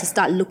then we need to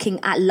start looking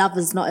at love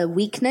as not a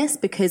weakness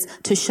because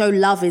to show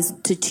love is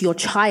to your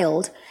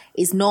child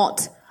is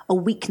not a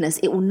weakness.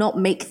 It will not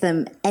make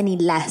them any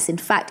less. In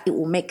fact, it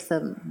will make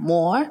them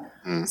more.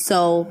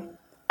 So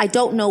I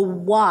don't know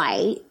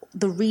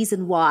the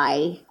reason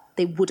why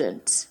they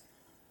wouldn't.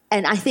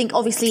 And I think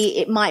obviously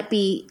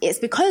it's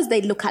because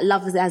they look at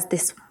love as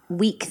this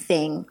weak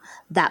thing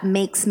that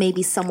makes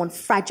maybe someone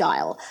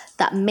fragile,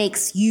 that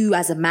makes you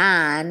as a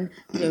man,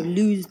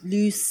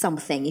 lose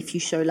something if you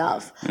show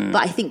love. But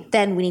I think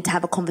then we need to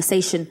have a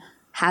conversation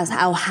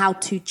how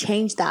to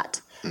change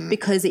that,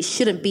 because it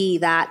shouldn't be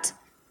that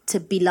to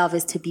be love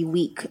is to be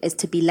weak, is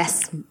to be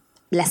less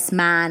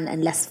man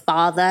and less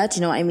father. Do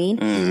you know what I mean?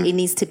 It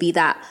needs to be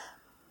that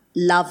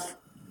love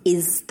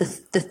is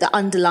the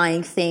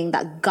underlying thing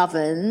that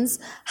governs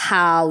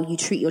how you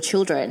treat your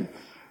children.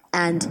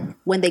 And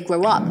when they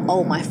grow up,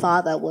 my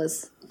father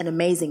was an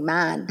amazing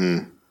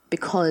man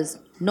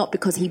not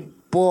because he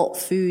brought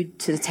food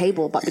to the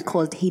table, but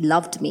because he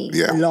loved me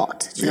a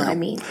lot. Do you know what I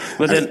mean?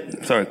 But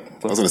then, sorry.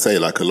 I was going to say,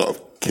 like, a lot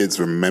of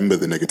kids remember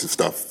the negative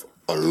stuff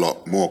a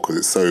lot more because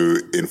it's so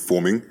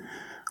informing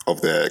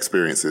of their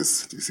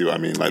experiences. Do you see what I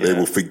mean? Like, they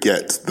will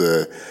forget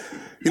the...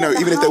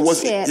 even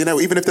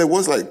if there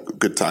was like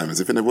good times,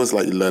 if there was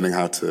like learning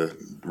how to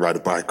ride a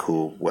bike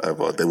or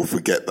whatever, they will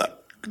forget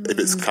that if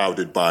it's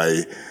clouded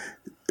by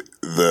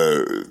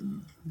the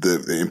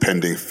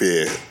impending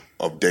fear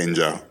of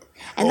danger.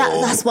 And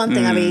that's one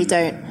thing I really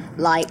don't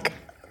like.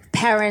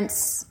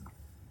 Parents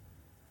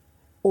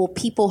or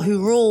people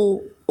who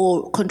rule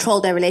or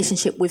control their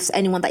relationship with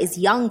anyone that is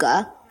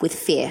younger with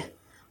fear.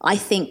 I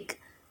think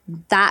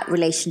that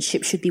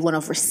relationship should be one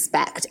of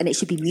respect, and it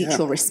should be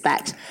mutual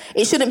respect.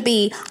 It shouldn't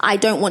be, I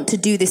don't want to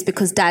do this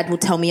because dad will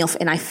tell me off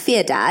and I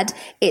fear dad.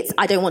 It's,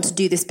 I don't want to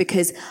do this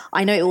because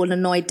I know it will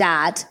annoy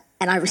dad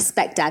and I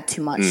respect dad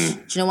too much. Do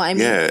you know what I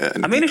mean? Yeah.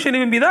 I mean, it shouldn't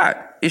even be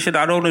that. It should,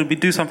 I don't want to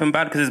do something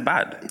bad because it's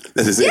bad.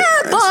 This is yeah,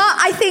 but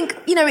I think,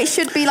 it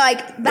should be like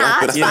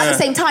that. But at the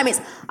same time,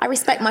 it's, I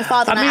respect my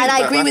father and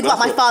I agree with what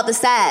my father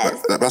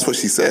says. That's what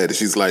she said.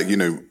 She's like,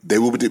 they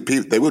will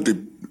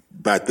do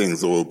bad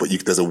things, but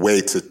there's a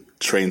way to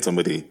train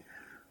somebody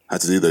how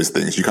to do those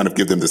things. You kind of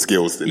give them the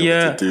skills to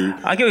do.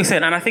 I get what you're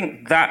saying, and I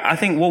think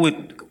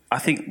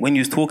when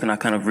you was talking, I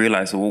kind of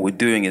realized that what we're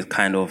doing is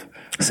kind of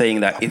saying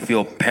that if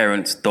your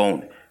parents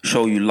don't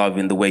show you love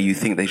in the way you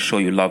think they show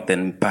you love,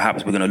 then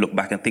perhaps we're going to look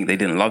back and think they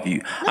didn't love you.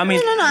 No.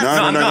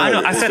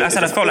 I said I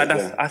felt like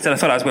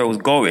that's where it was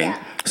going.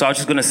 Yeah. So I was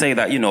just going to say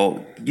that, they show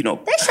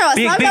us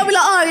love. They'll be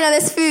like,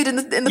 there's food in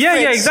the fridge.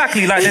 Yeah,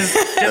 exactly. Like there's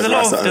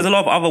a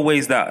lot of other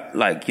ways that,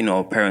 like,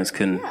 parents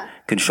can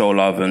show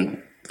love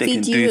and they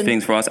can do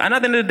things for us. And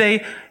at the end of the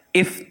day,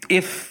 if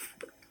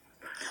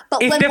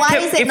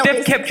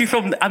they've kept you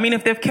from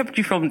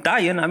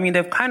dying, I mean,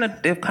 they've kind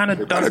of done their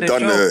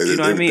job. You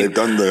know what I mean? They've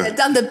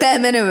done the bare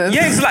minimum.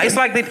 Yeah, it's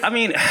like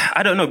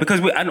I don't know,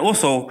 because and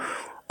also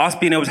us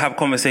being able to have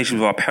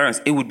conversations with our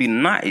parents, it would be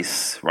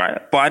nice,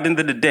 right? But at the end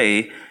of the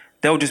day,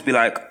 they'll just be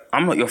like,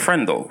 I'm not your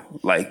friend though.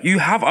 Like, you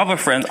have other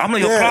friends. I'm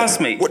not your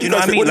classmate. What do you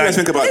guys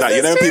think about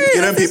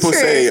that? People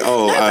say,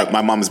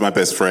 my mum's my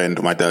best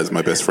friend, my dad's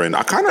my best friend.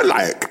 I kind of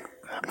like...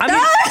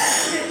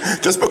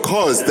 just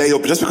because they're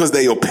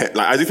your pet,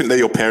 like, I do think they're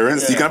your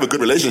parents. You can have a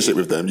good relationship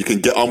with them. You can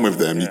get on with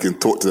them. You can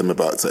talk to them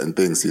about certain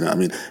things. You know what I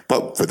mean?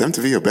 But for them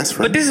to be your best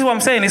friend, but this is what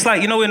I'm saying. It's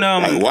like,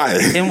 why?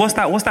 In what's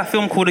that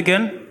film called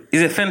again?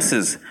 Is it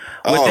Fences?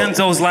 Where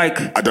Denzel's like,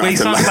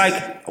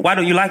 like, why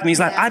don't you like me? He's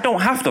like, I don't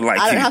have to like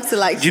you. I don't have to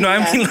like you. Do you know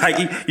what I mean?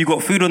 Like, you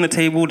got food on the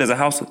table, there's a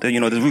house, there's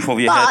a roof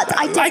over your head.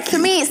 But for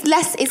me,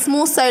 it's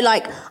more so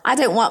like, I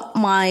don't want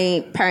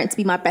my parent to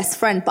be my best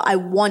friend, but I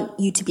want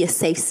you to be a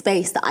safe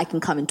space that I can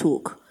come and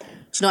talk. Do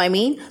you know what I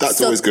mean? That's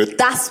always good.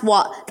 That's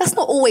not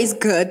always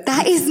good.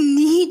 That is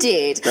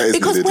needed.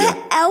 Where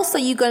else are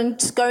you going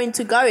to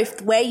go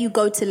if where you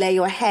go to lay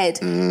your head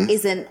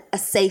isn't a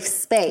safe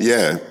space?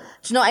 Yeah.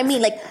 Do you know what I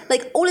mean?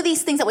 Like all of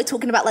these things that we're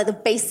talking about, like the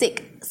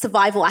basic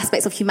survival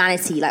aspects of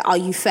humanity, like, are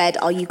you fed?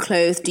 Are you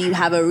clothed? Do you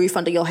have a roof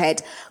under your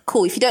head?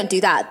 Cool. If you don't do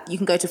that, you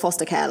can go to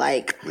foster care.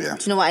 Like, do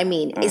you know what I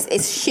mean? It's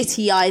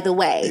shitty either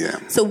way. Yeah.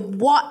 So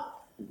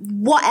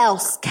what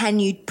else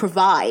can you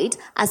provide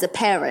as a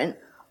parent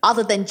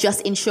other than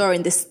just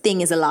ensuring this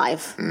thing is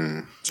alive?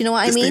 Do you know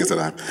what I mean? This thing is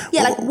alive.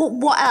 Yeah. Like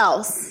what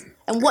else?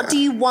 And what do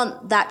you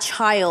want that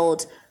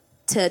child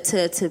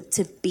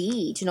to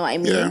be? Do you know what I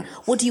mean? Yeah.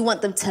 What do you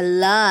want them to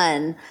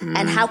learn?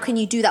 And how can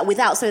you do that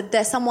without? So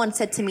someone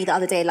said to me the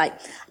other day, like,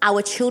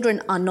 our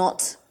children are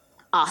not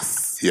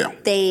us. Yeah.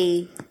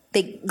 They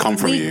come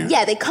from you.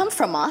 Yeah, they come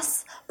from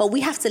us, but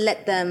we have to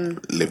let them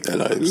live their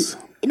lives.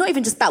 Not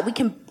even just that. We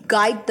can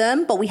guide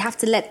them, but we have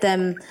to let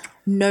them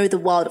know the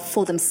world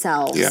for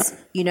themselves.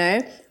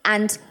 Yeah.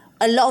 And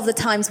a lot of the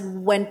times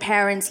when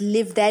parents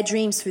live their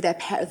dreams through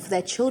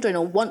their children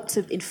or want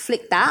to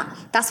inflict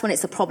that's when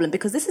it's a problem,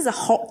 because this is a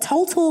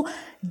total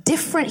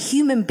different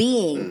human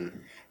being.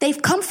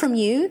 They've come from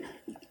you,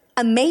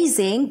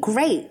 amazing,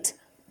 great.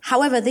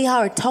 However, they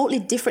are a totally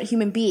different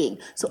human being.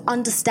 So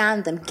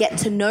understand them, get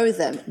to know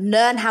them,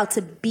 learn how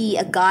to be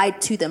a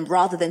guide to them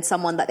rather than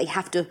someone that they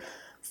have to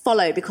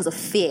follow because of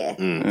fear.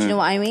 Do you know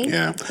what I mean?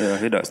 Yeah. Yeah, I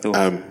hear that still.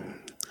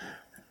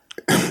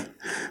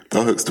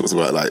 Bell Hooks talks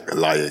about, like,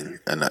 lying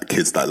and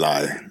kids that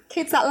lie.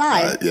 Kids that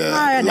lie?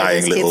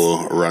 Lying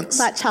little runts.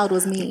 That child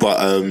was me.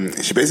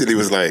 But she basically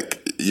was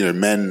like,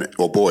 men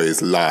or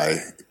boys lie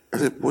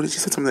what did you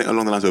say? Something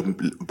along the lines of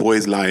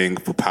boys lying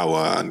for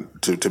power and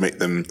to make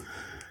them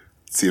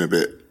seem a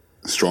bit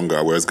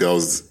stronger, whereas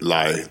girls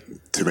lie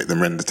to make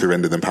them render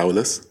them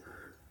powerless,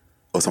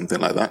 or something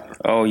like that.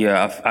 Oh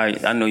yeah,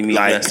 I know you mean.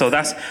 Like, yeah. So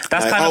that's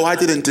like, kind of. I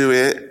didn't do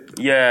it.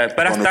 Yeah,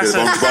 but that's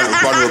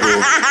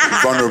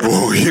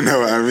vulnerable. You know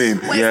what I mean?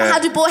 Wait,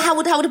 so how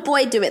would a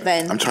boy do it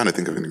then? I'm trying to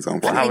think of an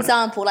example. For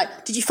example,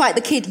 like, did you fight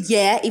the kid?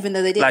 Yeah, even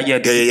though they didn't.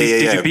 Like,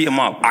 did you beat him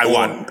up? I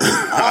won.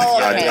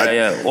 Oh, okay.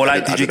 Yeah. Or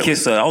like, did you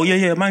kiss her? Oh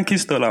yeah, man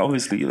kissed her. Like,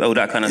 obviously, all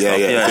that kind of stuff.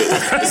 Yeah.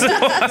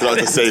 It's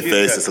like a safe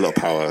face. It's a lot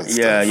of power.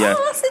 Yeah.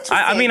 Oh, that's interesting.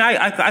 I mean,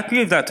 I agree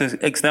with that to an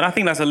extent. I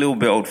think that's a little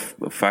bit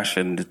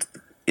old-fashioned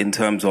in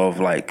terms of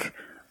like.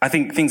 I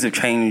think things have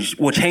changed.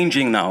 We're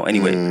changing now,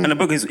 anyway. And the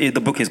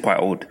book is quite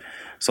old,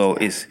 so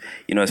it's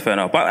it's fair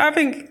enough. But I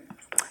think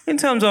in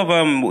terms of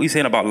what you're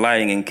saying about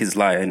lying and kids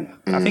lying,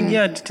 I think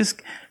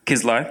just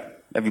kids lie.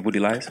 Everybody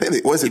lies.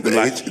 Was it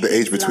the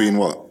age between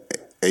what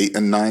 8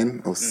 and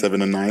 9 or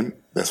 7 and 9?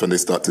 That's when they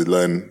start to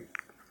learn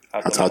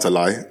how to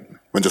lie.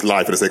 When just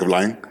lie for the sake of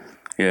lying.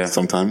 Yeah.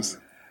 Sometimes.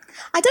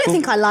 I don't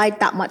think I lied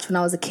that much when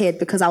I was a kid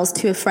because I was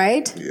too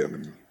afraid. Yeah.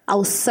 I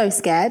was so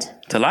scared.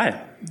 To lie?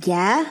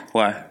 Yeah.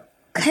 Why?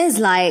 Because,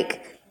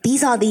 like,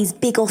 these are these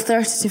big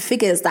authoritative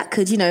figures that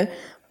could,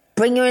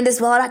 bring you in this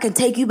world, I can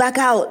take you back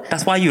out.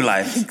 That's why you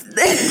lie.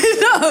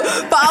 No,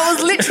 but I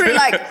was literally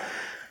like,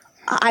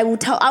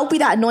 I'll be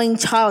that annoying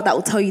child that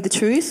will tell you the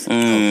truth.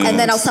 And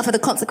then I'll suffer the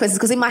consequences.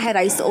 Because in my head,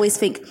 I used to always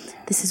think,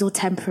 this is all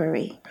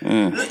temporary.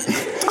 I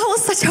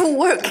was such a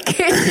woke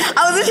kid.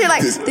 I was literally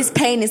like, this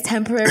pain is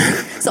temporary.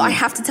 So I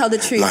have to tell the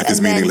truth. Life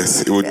is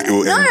meaningless. It will end.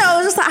 I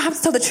was just like, I have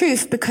to tell the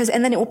truth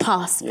and then it will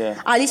pass. Yeah.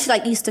 I literally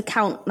like used to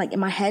count like in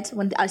my head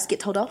when I just get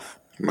told off.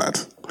 Mad.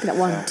 Like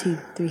 1, 2,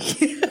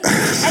 3.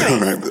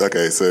 Right,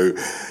 okay, so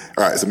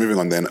moving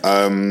on then.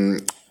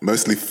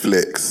 Mostly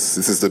flicks.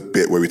 This is the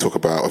bit where we talk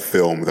about a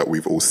film that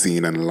we've all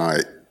seen and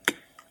like,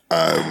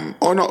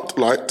 or not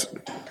liked,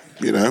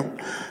 Do you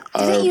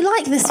think you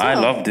like this film? I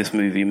love this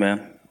movie,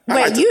 man.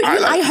 Wait,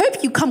 I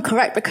hope you come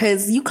correct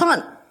because you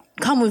can't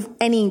come with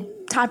any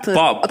type of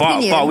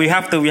opinion. But we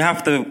have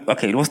to.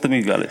 Okay, what's the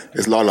movie, Alice?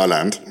 It's La La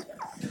Land.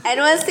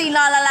 Anyone seen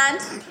La La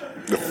Land?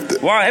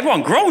 Wow,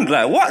 everyone groaned.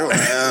 Like what?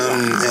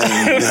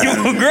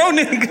 You were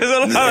groaning because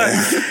of La La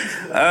Land.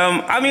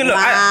 I mean, look,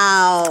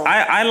 wow.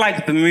 I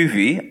liked the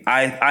movie.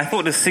 I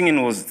thought the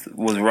singing was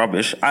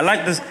rubbish. I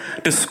liked this.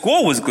 The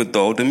score was good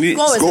though. The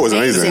score was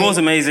amazing. The score was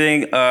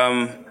amazing.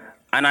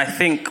 And I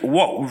think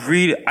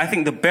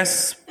the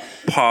best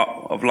part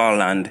of La La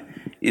Land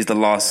is the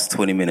last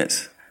 20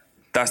 minutes.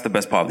 That's the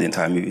best part of the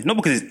entire movie. Not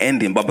because it's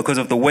ending, but because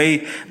of the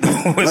way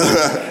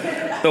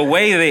the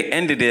way they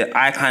ended it.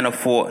 I kind of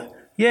thought,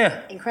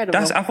 yeah, incredible.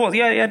 I thought,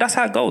 yeah, that's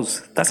how it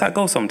goes. That's how it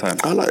goes sometimes.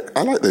 I liked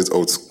those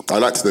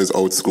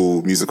old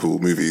school musical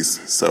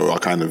movies. So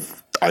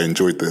I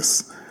enjoyed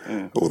this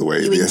all the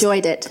way. You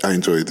enjoyed it. I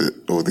enjoyed it.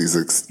 All these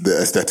the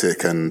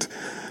aesthetic and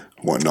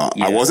whatnot.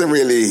 Yeah. I wasn't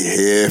really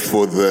here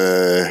for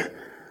the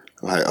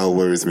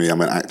where is me? I'm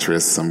an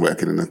actress. I'm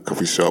working in a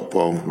coffee shop.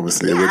 Well,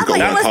 obviously, we've got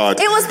one card.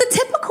 It was the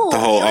typical. The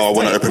whole I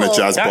want to open a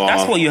jazz bar.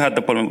 That's what you had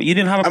the problem. You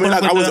didn't have a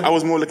problem. I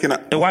was more looking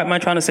at the white man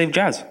trying to save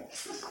jazz.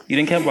 You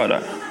didn't care about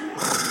that.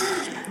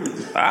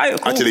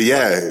 Cool. Actually,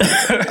 yeah.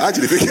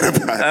 Actually thinking about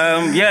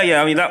it.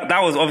 Yeah. I mean,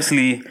 that was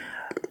obviously.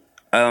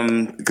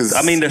 Because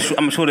I mean,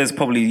 I'm sure there's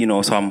probably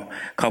some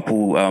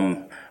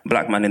couple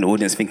black man in the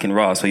audience thinking,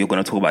 so you're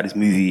going to talk about this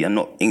movie and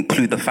not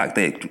include the fact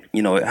that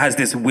it has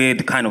this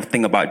weird kind of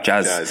thing about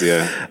jazz.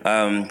 Yeah.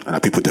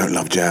 And people don't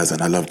love jazz,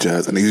 and I love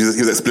jazz. And he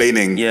was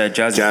explaining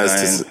jazz.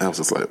 I was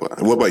just like,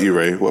 what about you,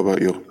 Ray? What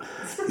about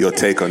your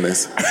take on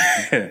this?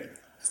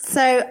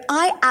 So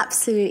I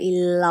absolutely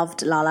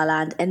loved La La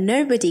Land, and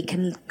nobody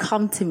can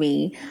come to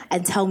me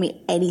and tell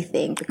me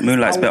anything.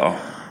 Moonlight's better.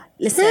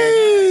 Listen.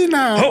 Hey,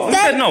 now.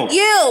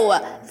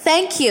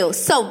 Thank you.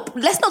 So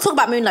let's not talk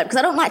about Moonlight because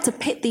I don't like to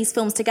pit these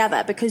films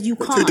together because you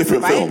can't. 2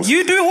 different films.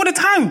 You do it all the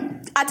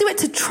time. I do it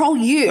to troll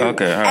you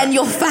and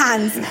your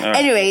fans.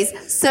 Anyways,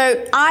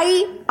 so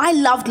I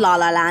loved La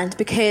La Land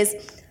because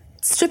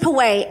strip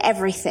away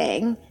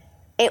everything,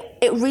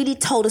 it really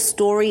told a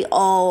story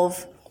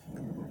of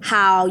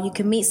how you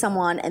can meet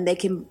someone and they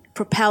can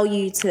propel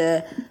you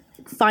to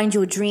find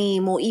your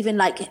dream or even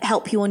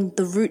help you on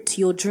the route to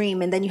your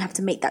dream, and then you have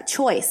to make that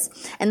choice.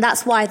 And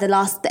that's why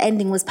the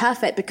ending was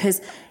perfect because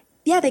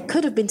they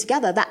could have been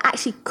together. That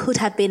actually could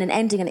have been an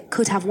ending and it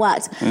could have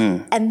worked.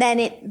 And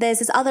then there's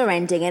this other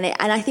ending and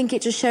I think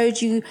it just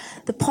showed you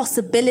the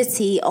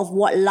possibility of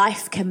what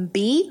life can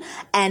be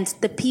and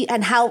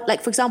how,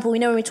 for example, we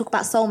know when we talk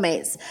about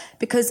soulmates,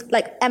 because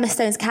Emma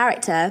Stone's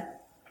character,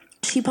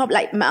 she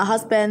probably met her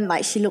husband,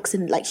 she looks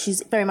in,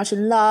 she's very much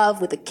in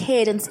love with a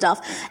kid and stuff.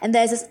 And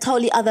there's this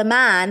totally other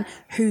man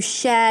who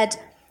shared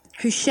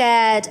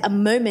a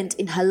moment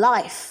in her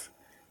life.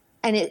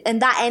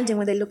 And that ending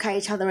when they look at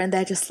each other and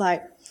they're just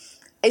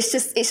it's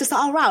just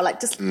wow,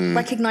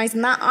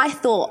 recognizing that. I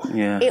thought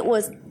it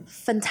was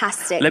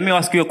fantastic. Let me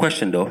ask you a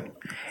question though.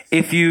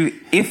 If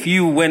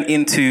you went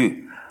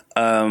into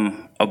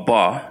a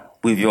bar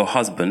with your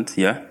husband,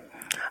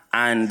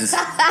 And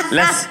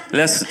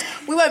let's.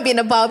 We won't be in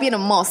a bar, we'll be in a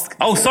mosque.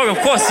 Oh, sorry, of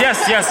course, yes.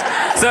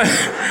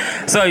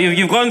 So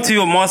you've gone to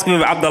your mosque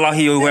with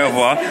Abdullahi or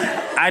whoever,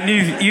 and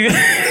you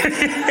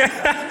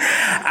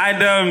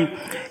and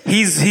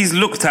he's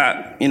looked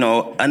at, you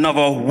know,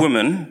 another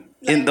woman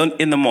in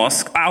the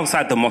mosque,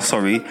 outside the mosque,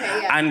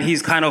 and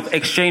he's kind of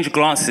exchanged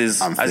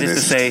glances as if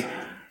to say,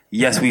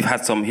 yes, we've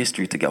had some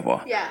history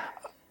together. Yeah.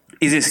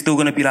 Is it still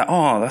going to be like,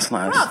 oh, that's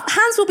nice? Bruv,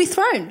 hands will be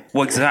thrown.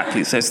 Well,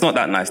 exactly. So it's not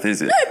that nice,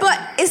 is it? No, but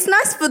it's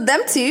nice for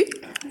them to.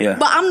 Yeah.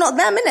 But I'm not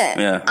them, innit?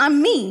 Yeah.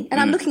 I'm me, and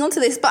I'm looking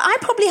onto this. But I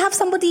probably have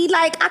somebody,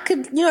 like, I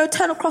could, you know,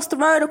 turn across the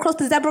road, across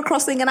the zebra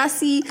crossing, and I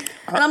see,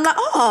 and I'm like,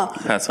 oh.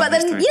 That's some but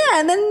then, history. yeah,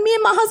 and then me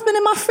and my husband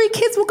and my 3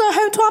 kids will go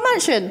home to our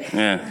mansion.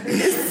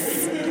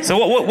 Yeah. So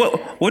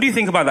what do you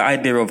think about the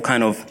idea of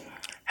kind of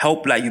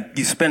help, like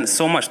you spent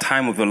so much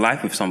time of your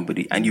life with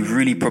somebody and you've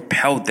really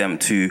propelled them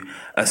to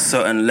a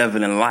certain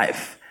level in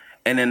life,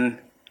 and then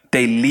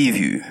they leave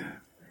you.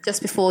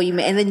 Just before you,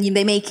 and then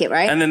they make it,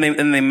 right? And then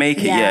they make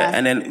it, Yeah.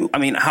 And then, I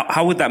mean,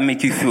 how would that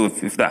make you feel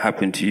if that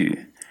happened to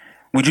you?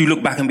 Would you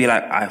look back and be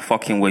like, I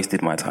fucking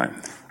wasted my time?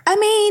 I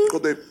mean,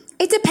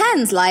 it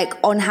depends, like,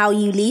 on how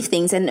you leave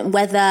things and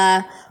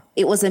whether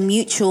it was a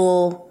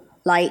mutual,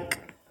 like,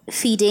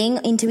 feeding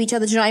into each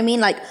other. Do you know what I mean?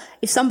 Like,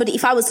 if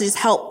I was to just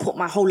help put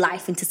my whole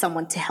life into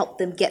someone to help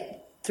them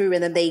get through,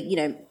 and then they, you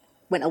know,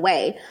 went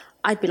away,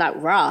 I'd be like,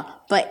 rah.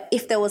 But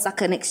if there was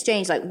like an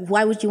exchange, like,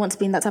 why would you want to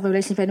be in that type of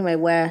relationship anyway,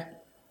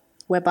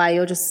 whereby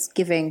you're just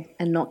giving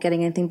and not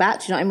getting anything back?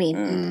 Do you know what I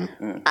mean?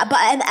 But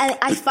and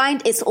I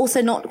find it's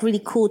also not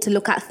really cool to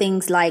look at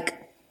things like,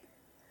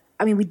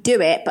 I mean, we do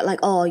it, but like,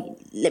 oh,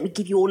 let me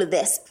give you all of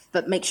this,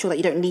 but make sure that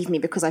you don't leave me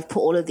because I've put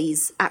all of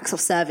these acts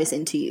of service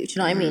into you. Do you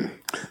know what I mean?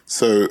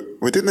 So,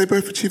 didn't they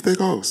both achieve their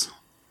goals?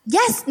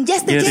 Yes, they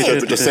Yes,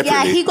 did. just separately.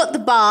 Yeah, he got the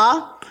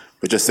bar.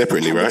 But just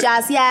separately, right?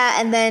 Jazz, yeah,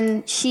 and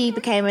then she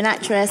became an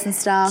actress and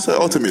stuff. So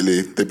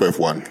ultimately, they both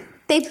won.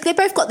 They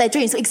both got their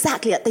dreams. So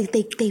exactly,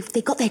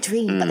 they got their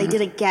dream, but they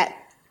didn't get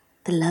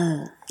the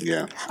love.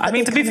 Yeah. I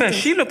mean, to be fair,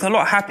 she looked a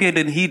lot happier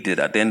than he did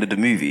at the end of the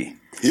movie.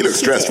 He looked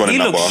stressed running He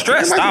that looked bar.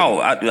 stressed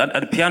out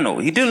at the piano.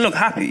 He didn't look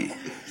happy.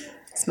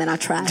 This men are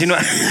trash. Do you know,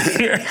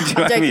 do you know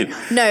what I mean?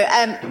 No,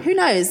 who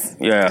knows?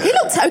 Yeah. He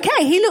looked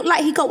okay. He looked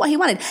like he got what he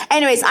wanted.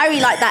 Anyways, I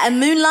really like that. And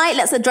Moonlight,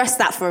 let's address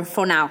that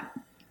for now.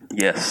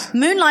 Yes.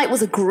 Moonlight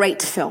was a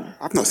great film.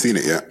 I've not seen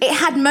it yet. It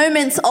had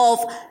moments of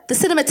the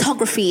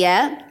cinematography,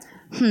 yeah?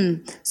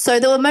 So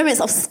there were moments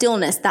of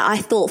stillness that I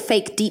thought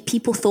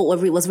people thought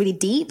was really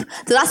deep.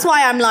 So that's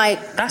why I'm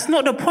like... That's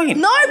not the point.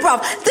 No, bruv.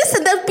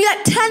 Listen, there'd be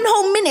like 10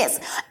 whole minutes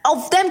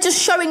of them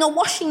just showing a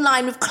washing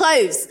line with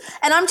clothes.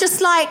 And I'm just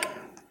like,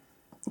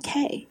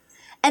 okay.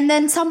 And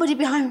then somebody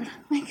behind me,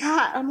 oh my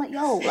God. I'm like,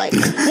 yo, like...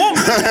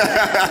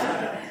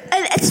 What?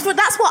 And that's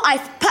what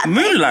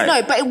Moonlight?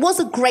 No, but it was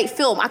a great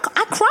film. I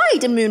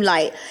cried in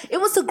Moonlight. It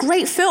was a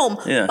great film.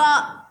 Yeah.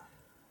 But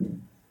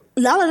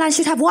La La Land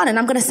should have won, and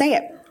I'm going to say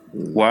it.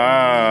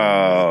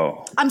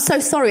 Wow. I'm so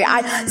sorry. La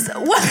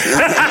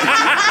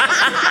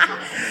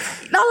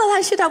La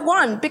Land should have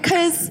won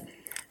because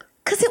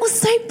it was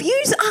so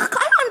beautiful. I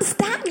don't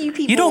understand you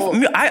people. You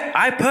don't.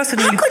 I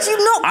personally. How could you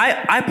not?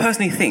 I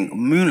personally think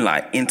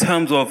Moonlight, in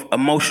terms of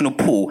emotional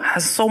pull,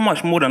 has so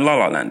much more than La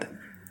La Land.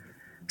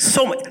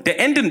 So the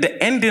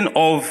ending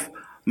of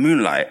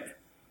Moonlight,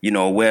 you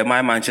know, where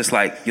my man's just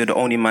like, you're the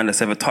only man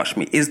that's ever touched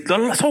me, is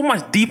so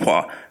much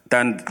deeper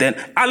than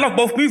I love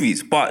both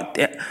movies, but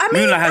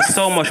Moonlight has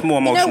so much more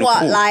emotional. You know what?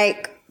 pull.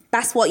 Like,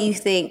 that's what you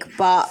think,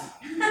 but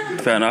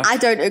fair enough. I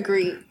don't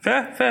agree.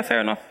 Fair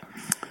enough.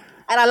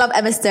 And I love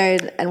Emma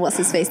Stone and what's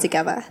his face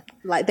together.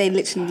 Like, they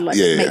literally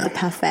make the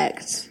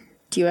perfect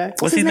duo.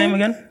 What's his name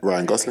again?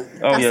 Ryan Gosling.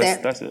 Oh,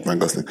 That's that's it. Ryan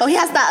Gosling. Oh, he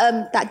has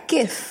that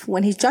gif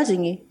when he's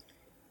judging you.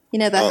 You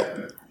know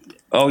that?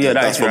 Oh yeah,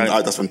 that's from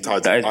right. That's from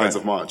Eyes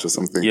of March or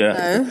something. Yeah.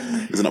 No.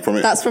 Isn't that from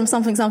it? That's from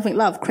Something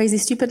Love. Crazy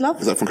Stupid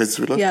Love? Is that from Crazy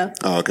Stupid Love? Yeah.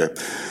 Oh, okay.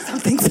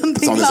 Something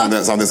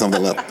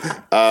Love.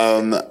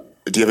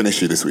 Do you have an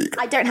issue this week?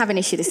 I don't have an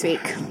issue this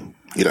week.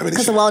 You don't have an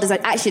Because issue? the world is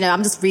like, actually, no,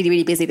 I'm just really,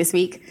 really busy this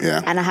week.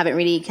 Yeah. And I haven't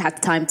really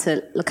had time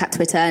to look at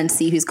Twitter and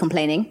see who's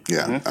complaining.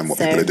 Yeah, and what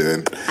So, people are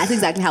doing. That's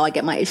exactly how I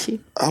get my issue.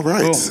 All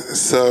right. Cool.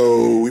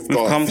 So we've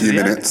got come a few to the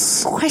end.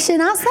 minutes.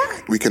 Question answer?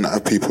 We can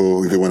have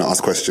people, if they want to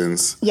ask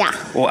questions. Yeah.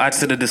 Or add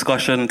to the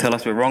discussion. Tell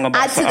us we're wrong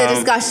about. Add to the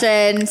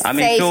discussion. I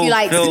mean, say if you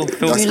like Phil-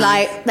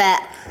 Moonlight,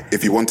 that.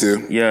 If you want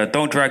to. Yeah,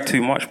 don't drag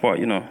too much, but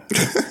you know.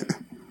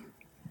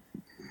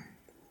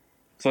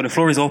 So the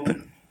floor is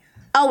open.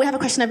 Oh, we have a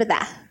question over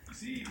there.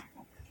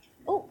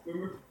 Oh.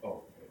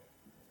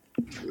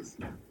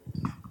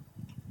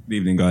 Good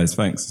evening, guys.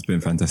 Thanks. It's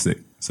been fantastic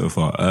so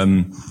far.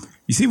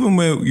 You see, when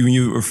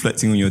you're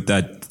reflecting on your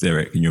dad,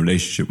 Derek, and your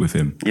relationship with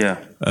him, Yeah.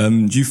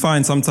 do you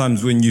find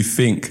sometimes when you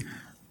think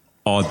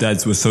our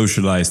dads were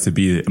socialized to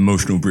be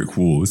emotional brick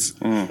walls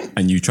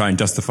and you try and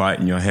justify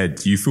it in your head,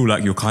 do you feel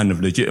like you're kind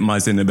of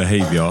legitimizing the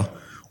behavior,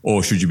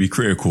 or should you be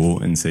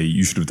critical and say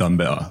you should have done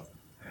better?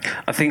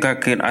 I think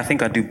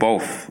I do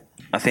both.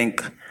 I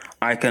think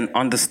I can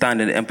understand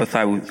and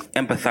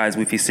empathize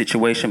with his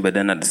situation, but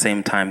then at the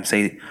same time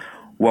say,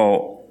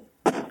 well,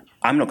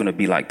 I'm not going to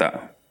be like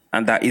that.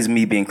 And that is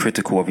me being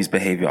critical of his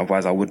behavior.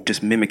 Otherwise, I would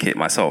just mimic it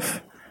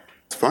myself.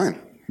 It's fine.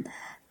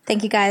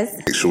 Thank you, guys.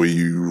 Make sure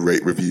you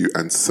rate, review,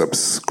 and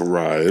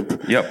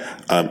subscribe. Yep.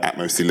 At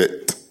Mostly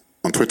Lit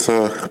on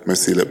Twitter,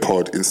 Mostly Lit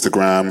Pod,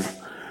 Instagram,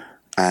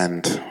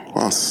 and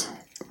what else?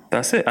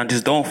 That's it. And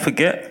just don't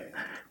forget,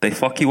 they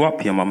fuck you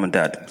up, your mum and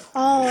dad.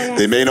 Oh, yeah.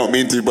 They may not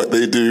mean to, but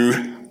they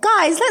do.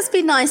 Guys, let's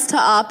be nice to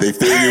our... They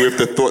fill you with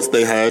the thoughts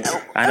they had.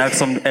 And add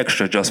some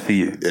extra just for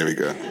you. There we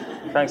go.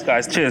 Thanks,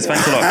 guys. Cheers.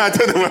 Thanks a lot. I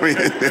don't know what we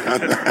did.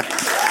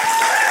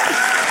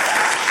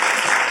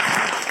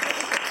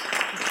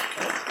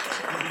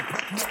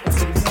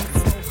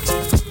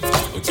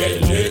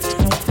 Get lit.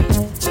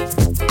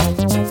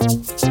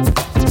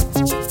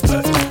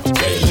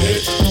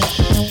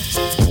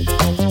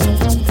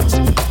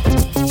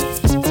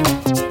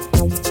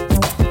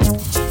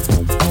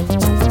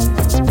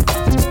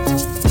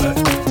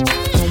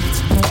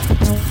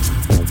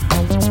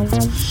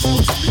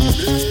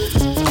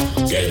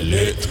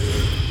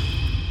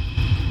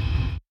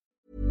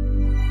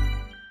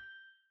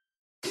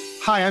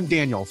 Hi, I'm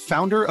Daniel,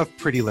 founder of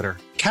Pretty Litter.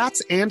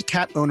 Cats and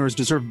cat owners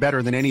deserve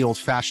better than any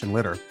old-fashioned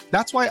litter.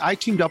 That's why I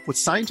teamed up with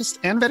scientists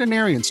and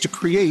veterinarians to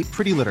create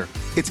Pretty Litter.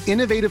 Its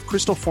innovative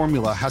crystal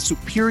formula has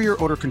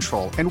superior odor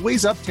control and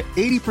weighs up to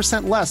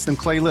 80% less than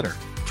clay litter.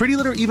 Pretty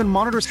Litter even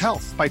monitors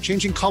health by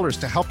changing colors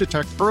to help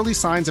detect early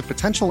signs of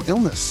potential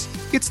illness.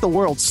 It's the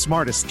world's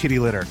smartest kitty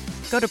litter.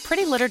 Go to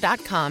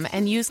prettylitter.com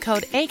and use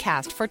code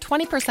ACAST for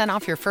 20%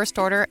 off your first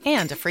order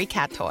and a free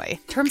cat toy.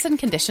 Terms and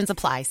conditions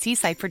apply. See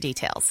site for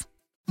details.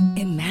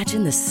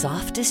 Imagine the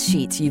softest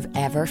sheets you've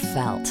ever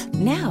felt.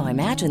 Now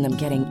imagine them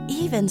getting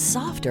even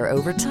softer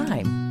over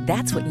time.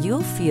 That's what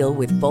you'll feel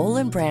with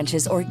Boll &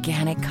 Branch's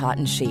organic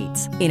cotton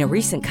sheets. In a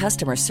recent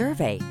customer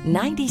survey,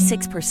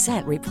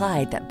 96%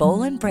 replied that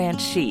Boll &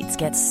 Branch sheets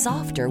get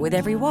softer with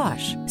every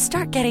wash.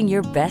 Start getting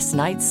your best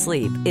night's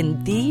sleep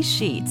in these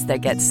sheets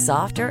that get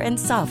softer and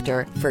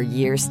softer for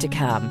years to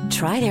come.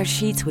 Try their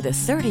sheets with a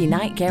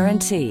 30-night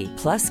guarantee.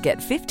 Plus, get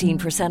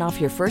 15% off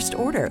your first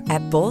order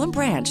at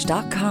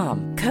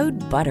bollandbranch.com. Code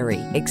BUTTERY.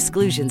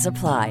 Exclusions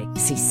apply.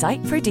 See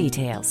site for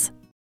details.